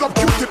want to big up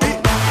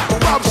QTB,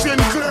 Bob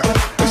Sinclair.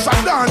 It's a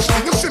dance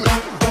thing, you see me?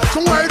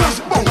 Come where it does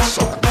bounce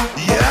up.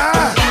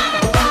 Yeah.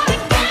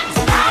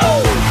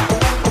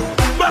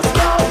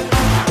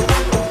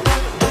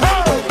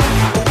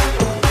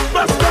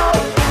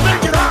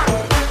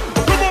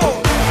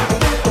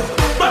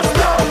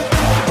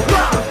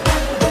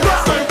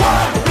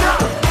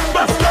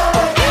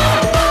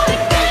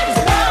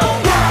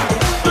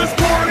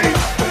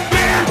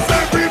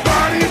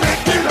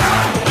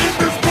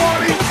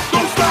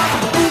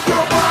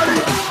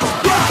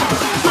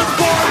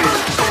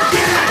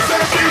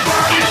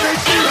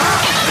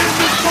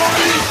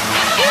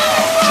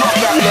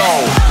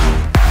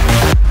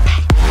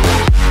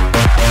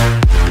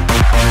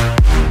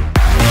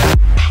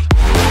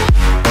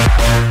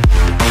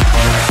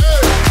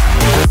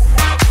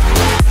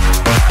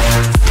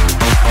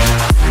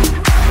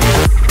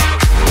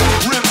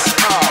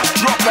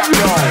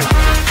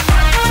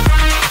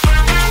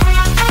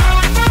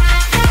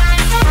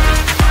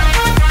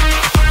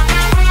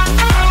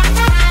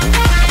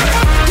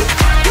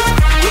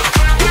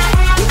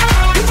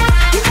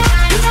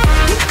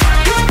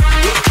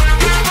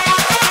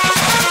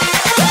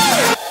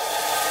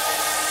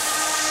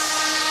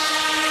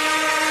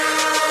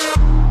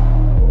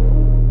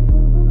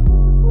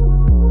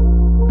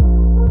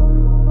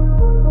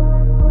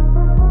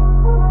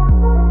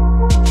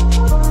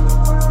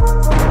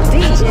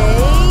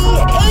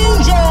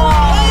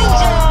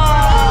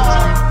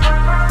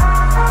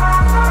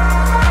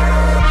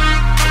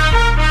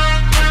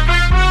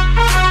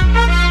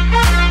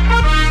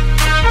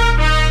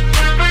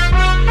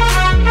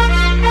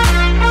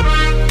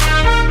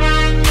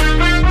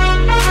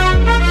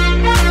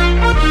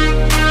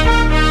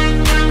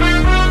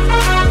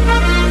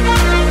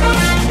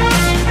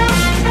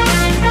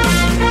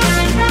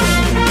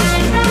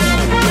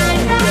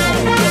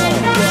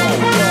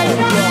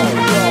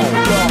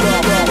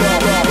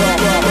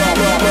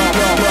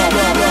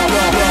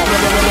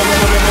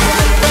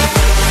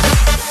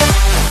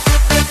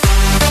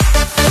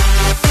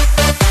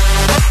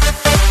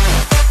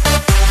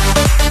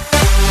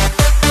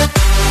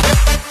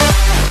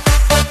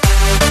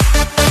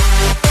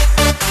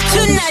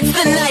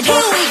 tonight's the night. Here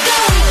we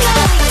go.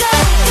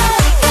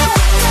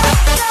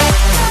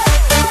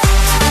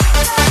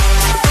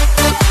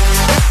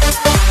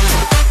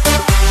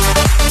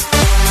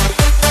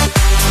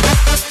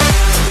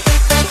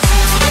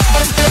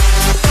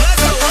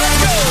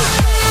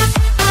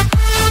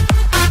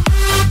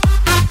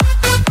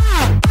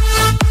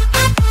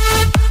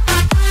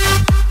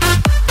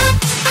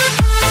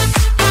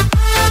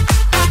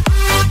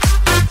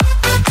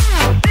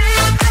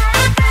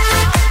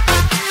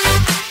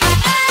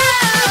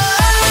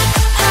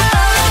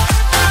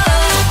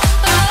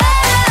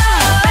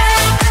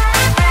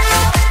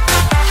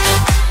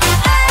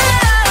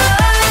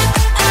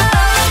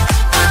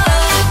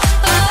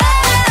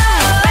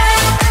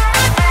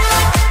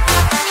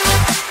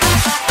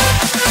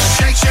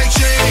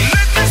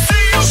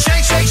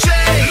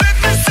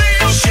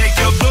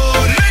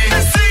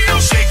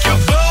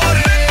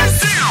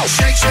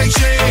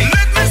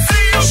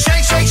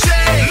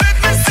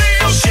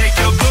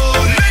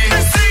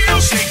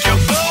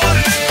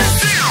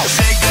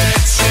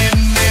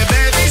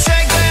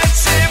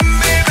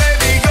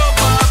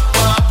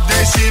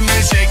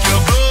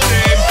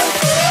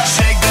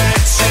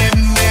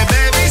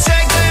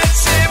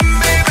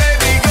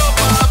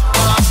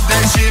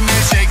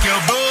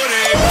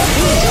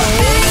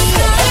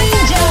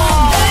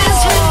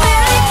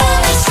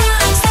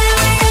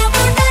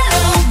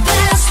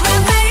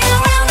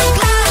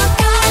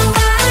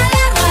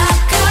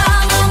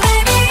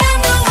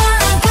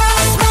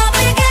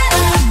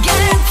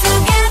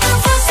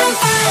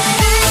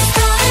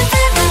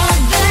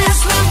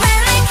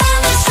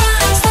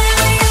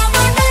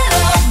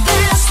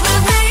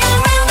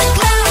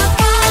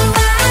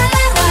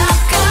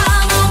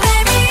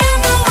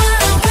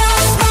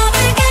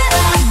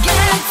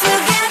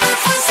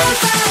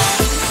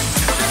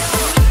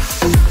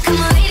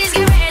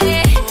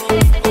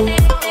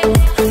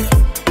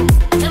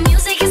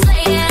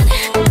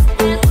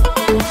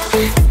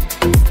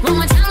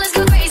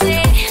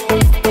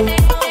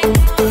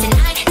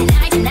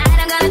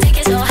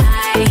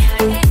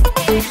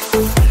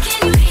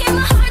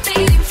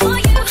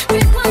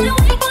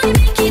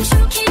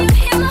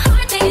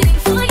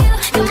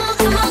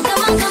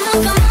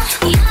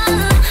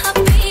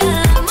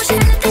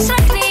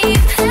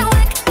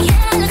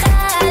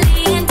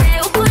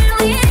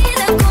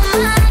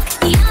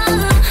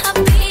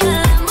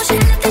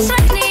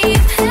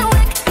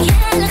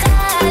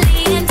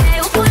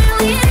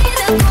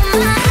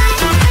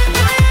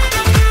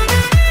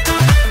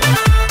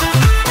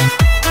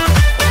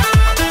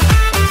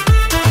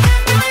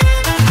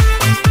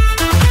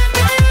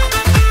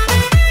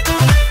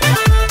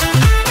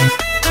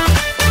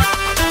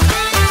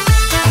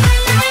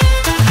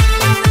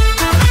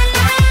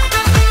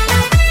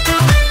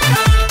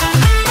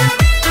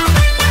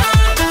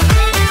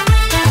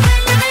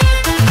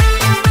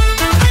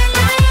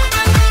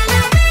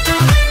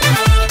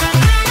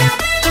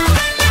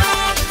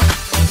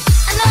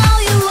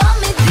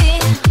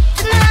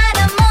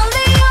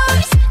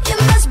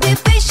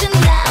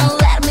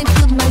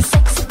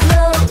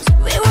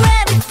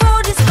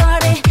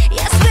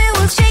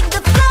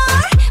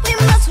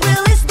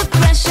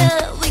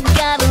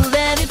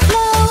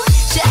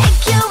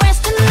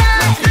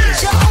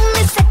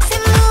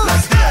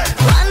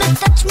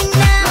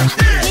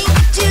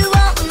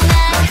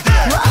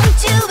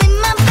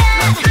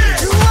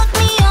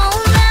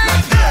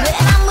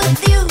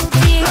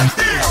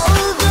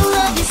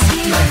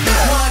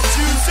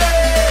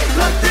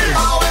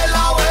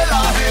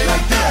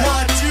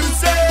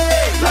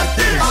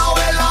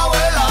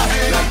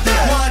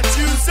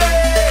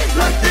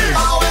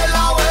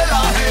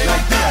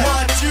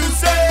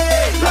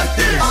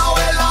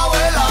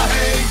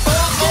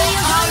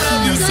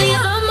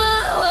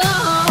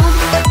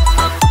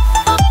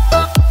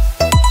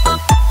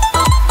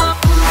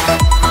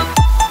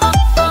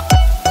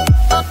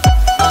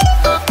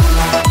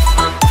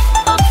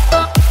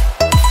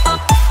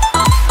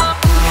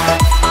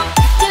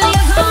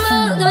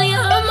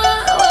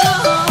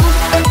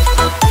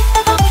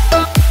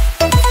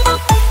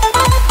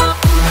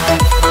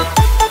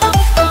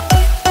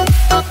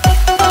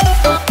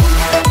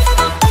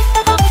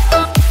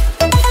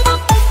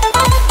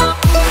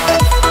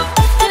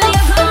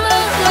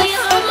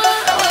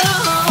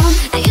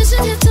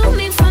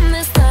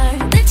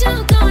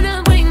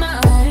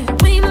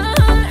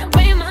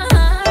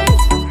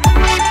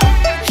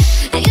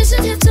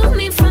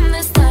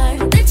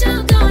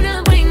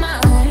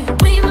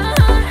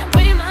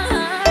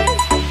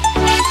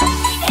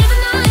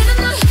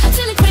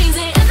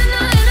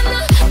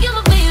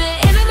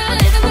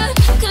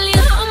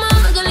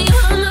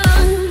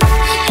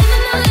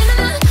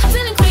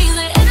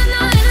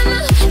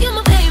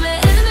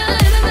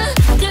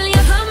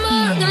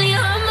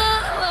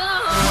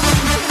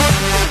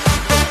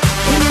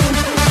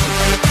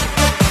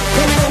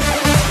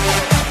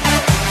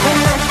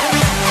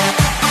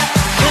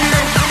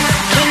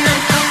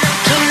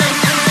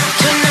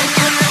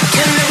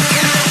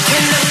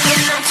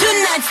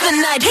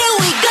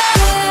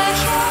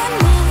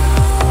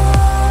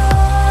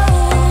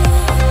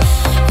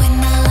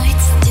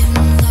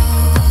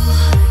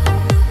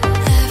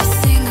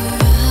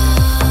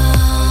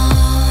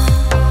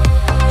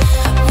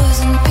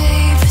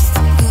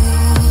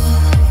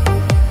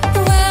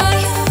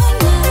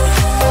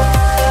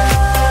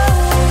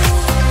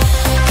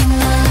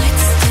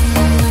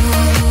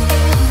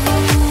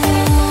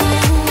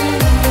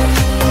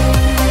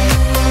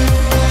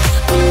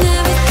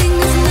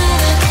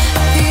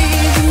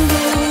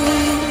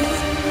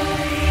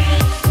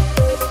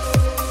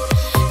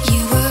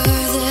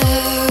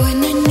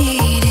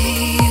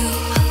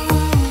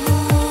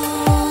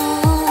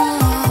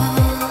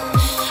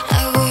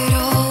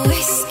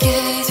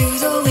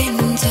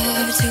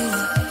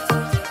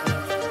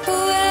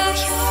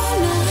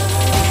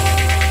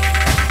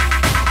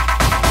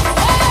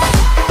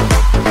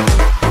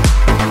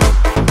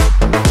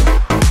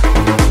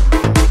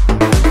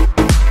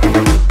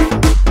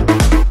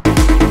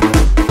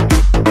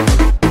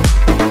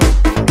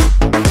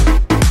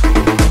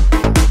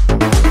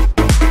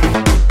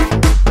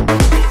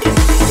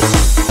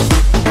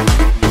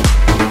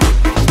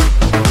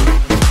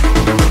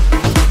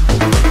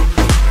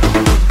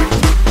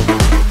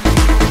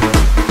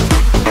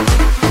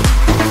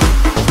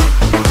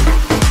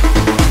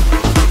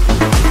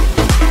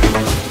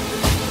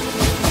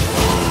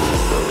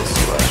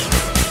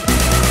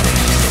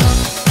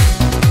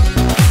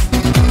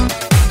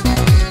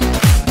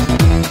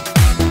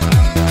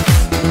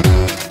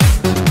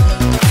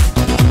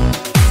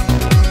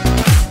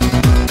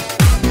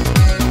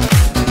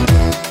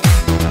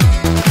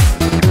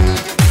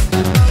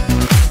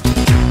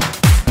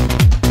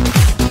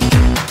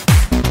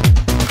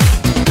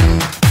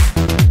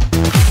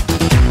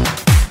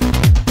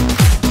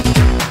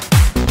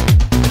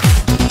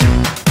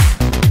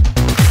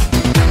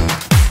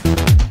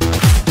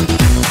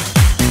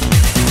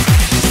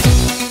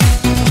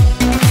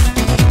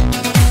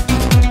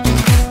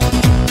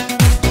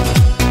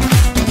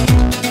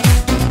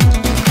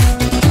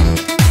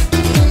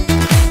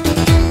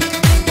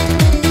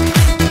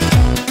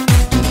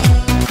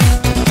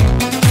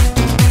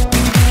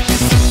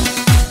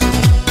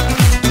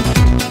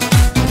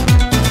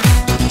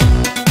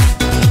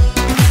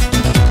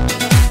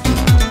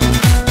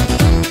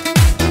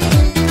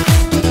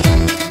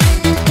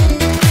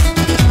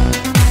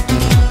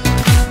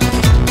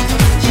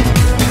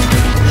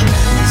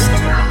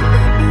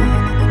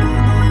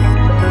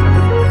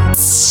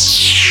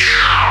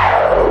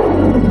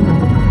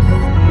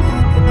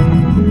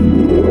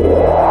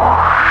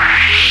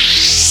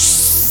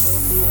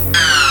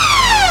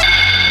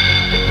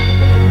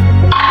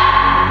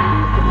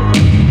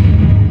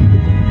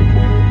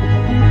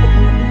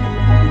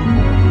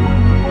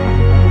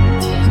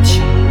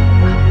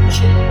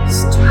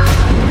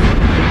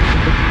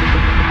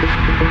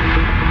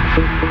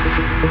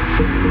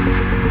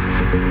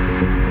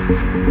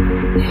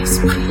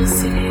 L'esprit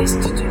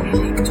céleste de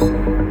l'électron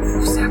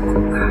vous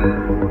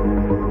accompagne.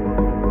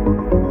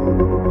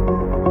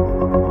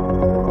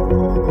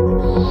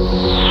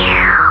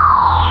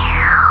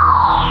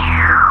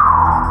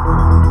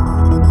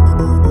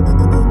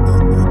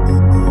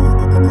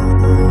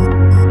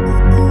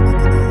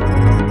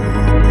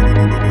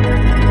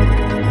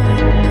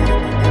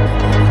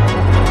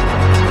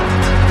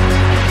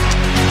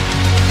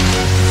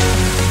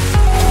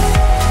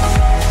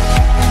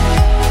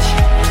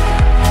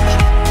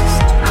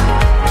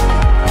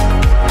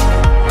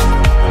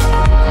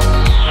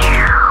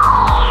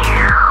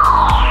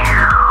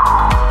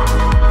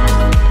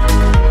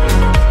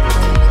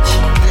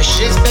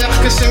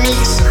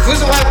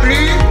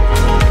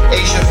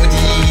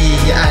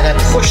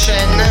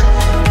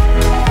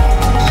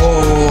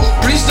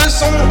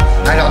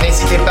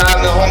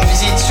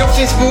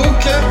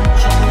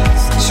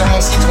 Sur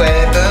mon site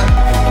web,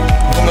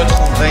 vous me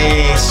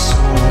trouverez sous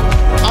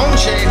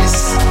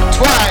Angels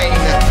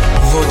Twine,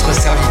 votre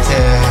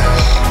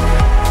serviteur.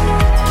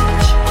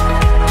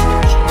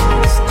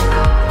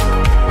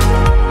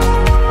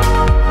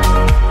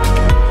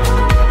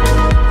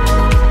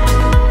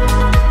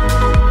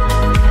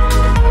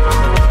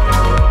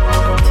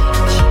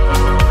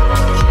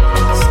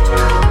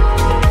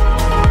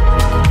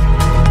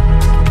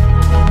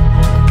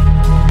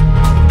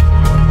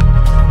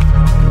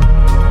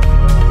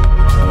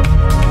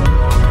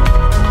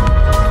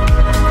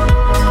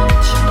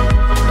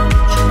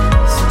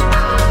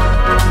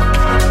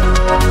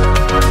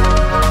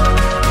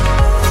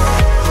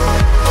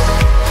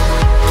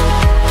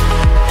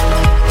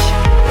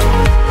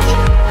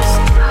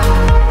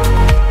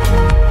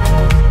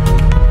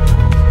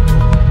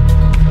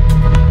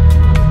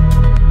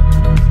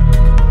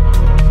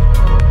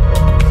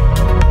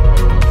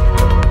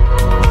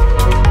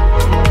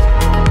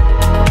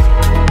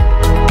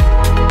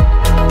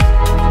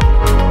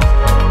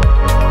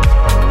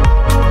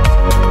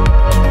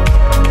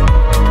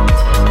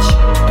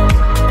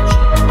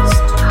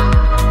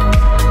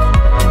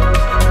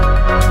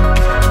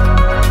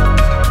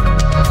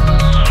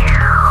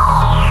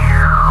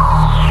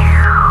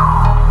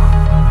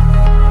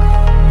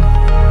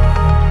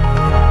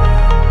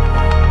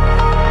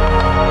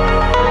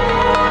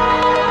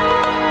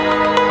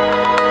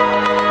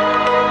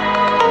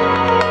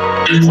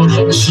 Et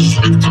voilà, ce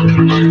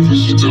spectacle live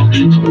se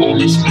termine en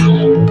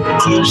espérant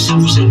que ça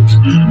vous a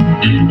plu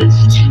et on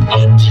vous dit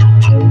à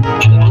bientôt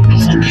pour un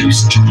nouveau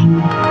mix.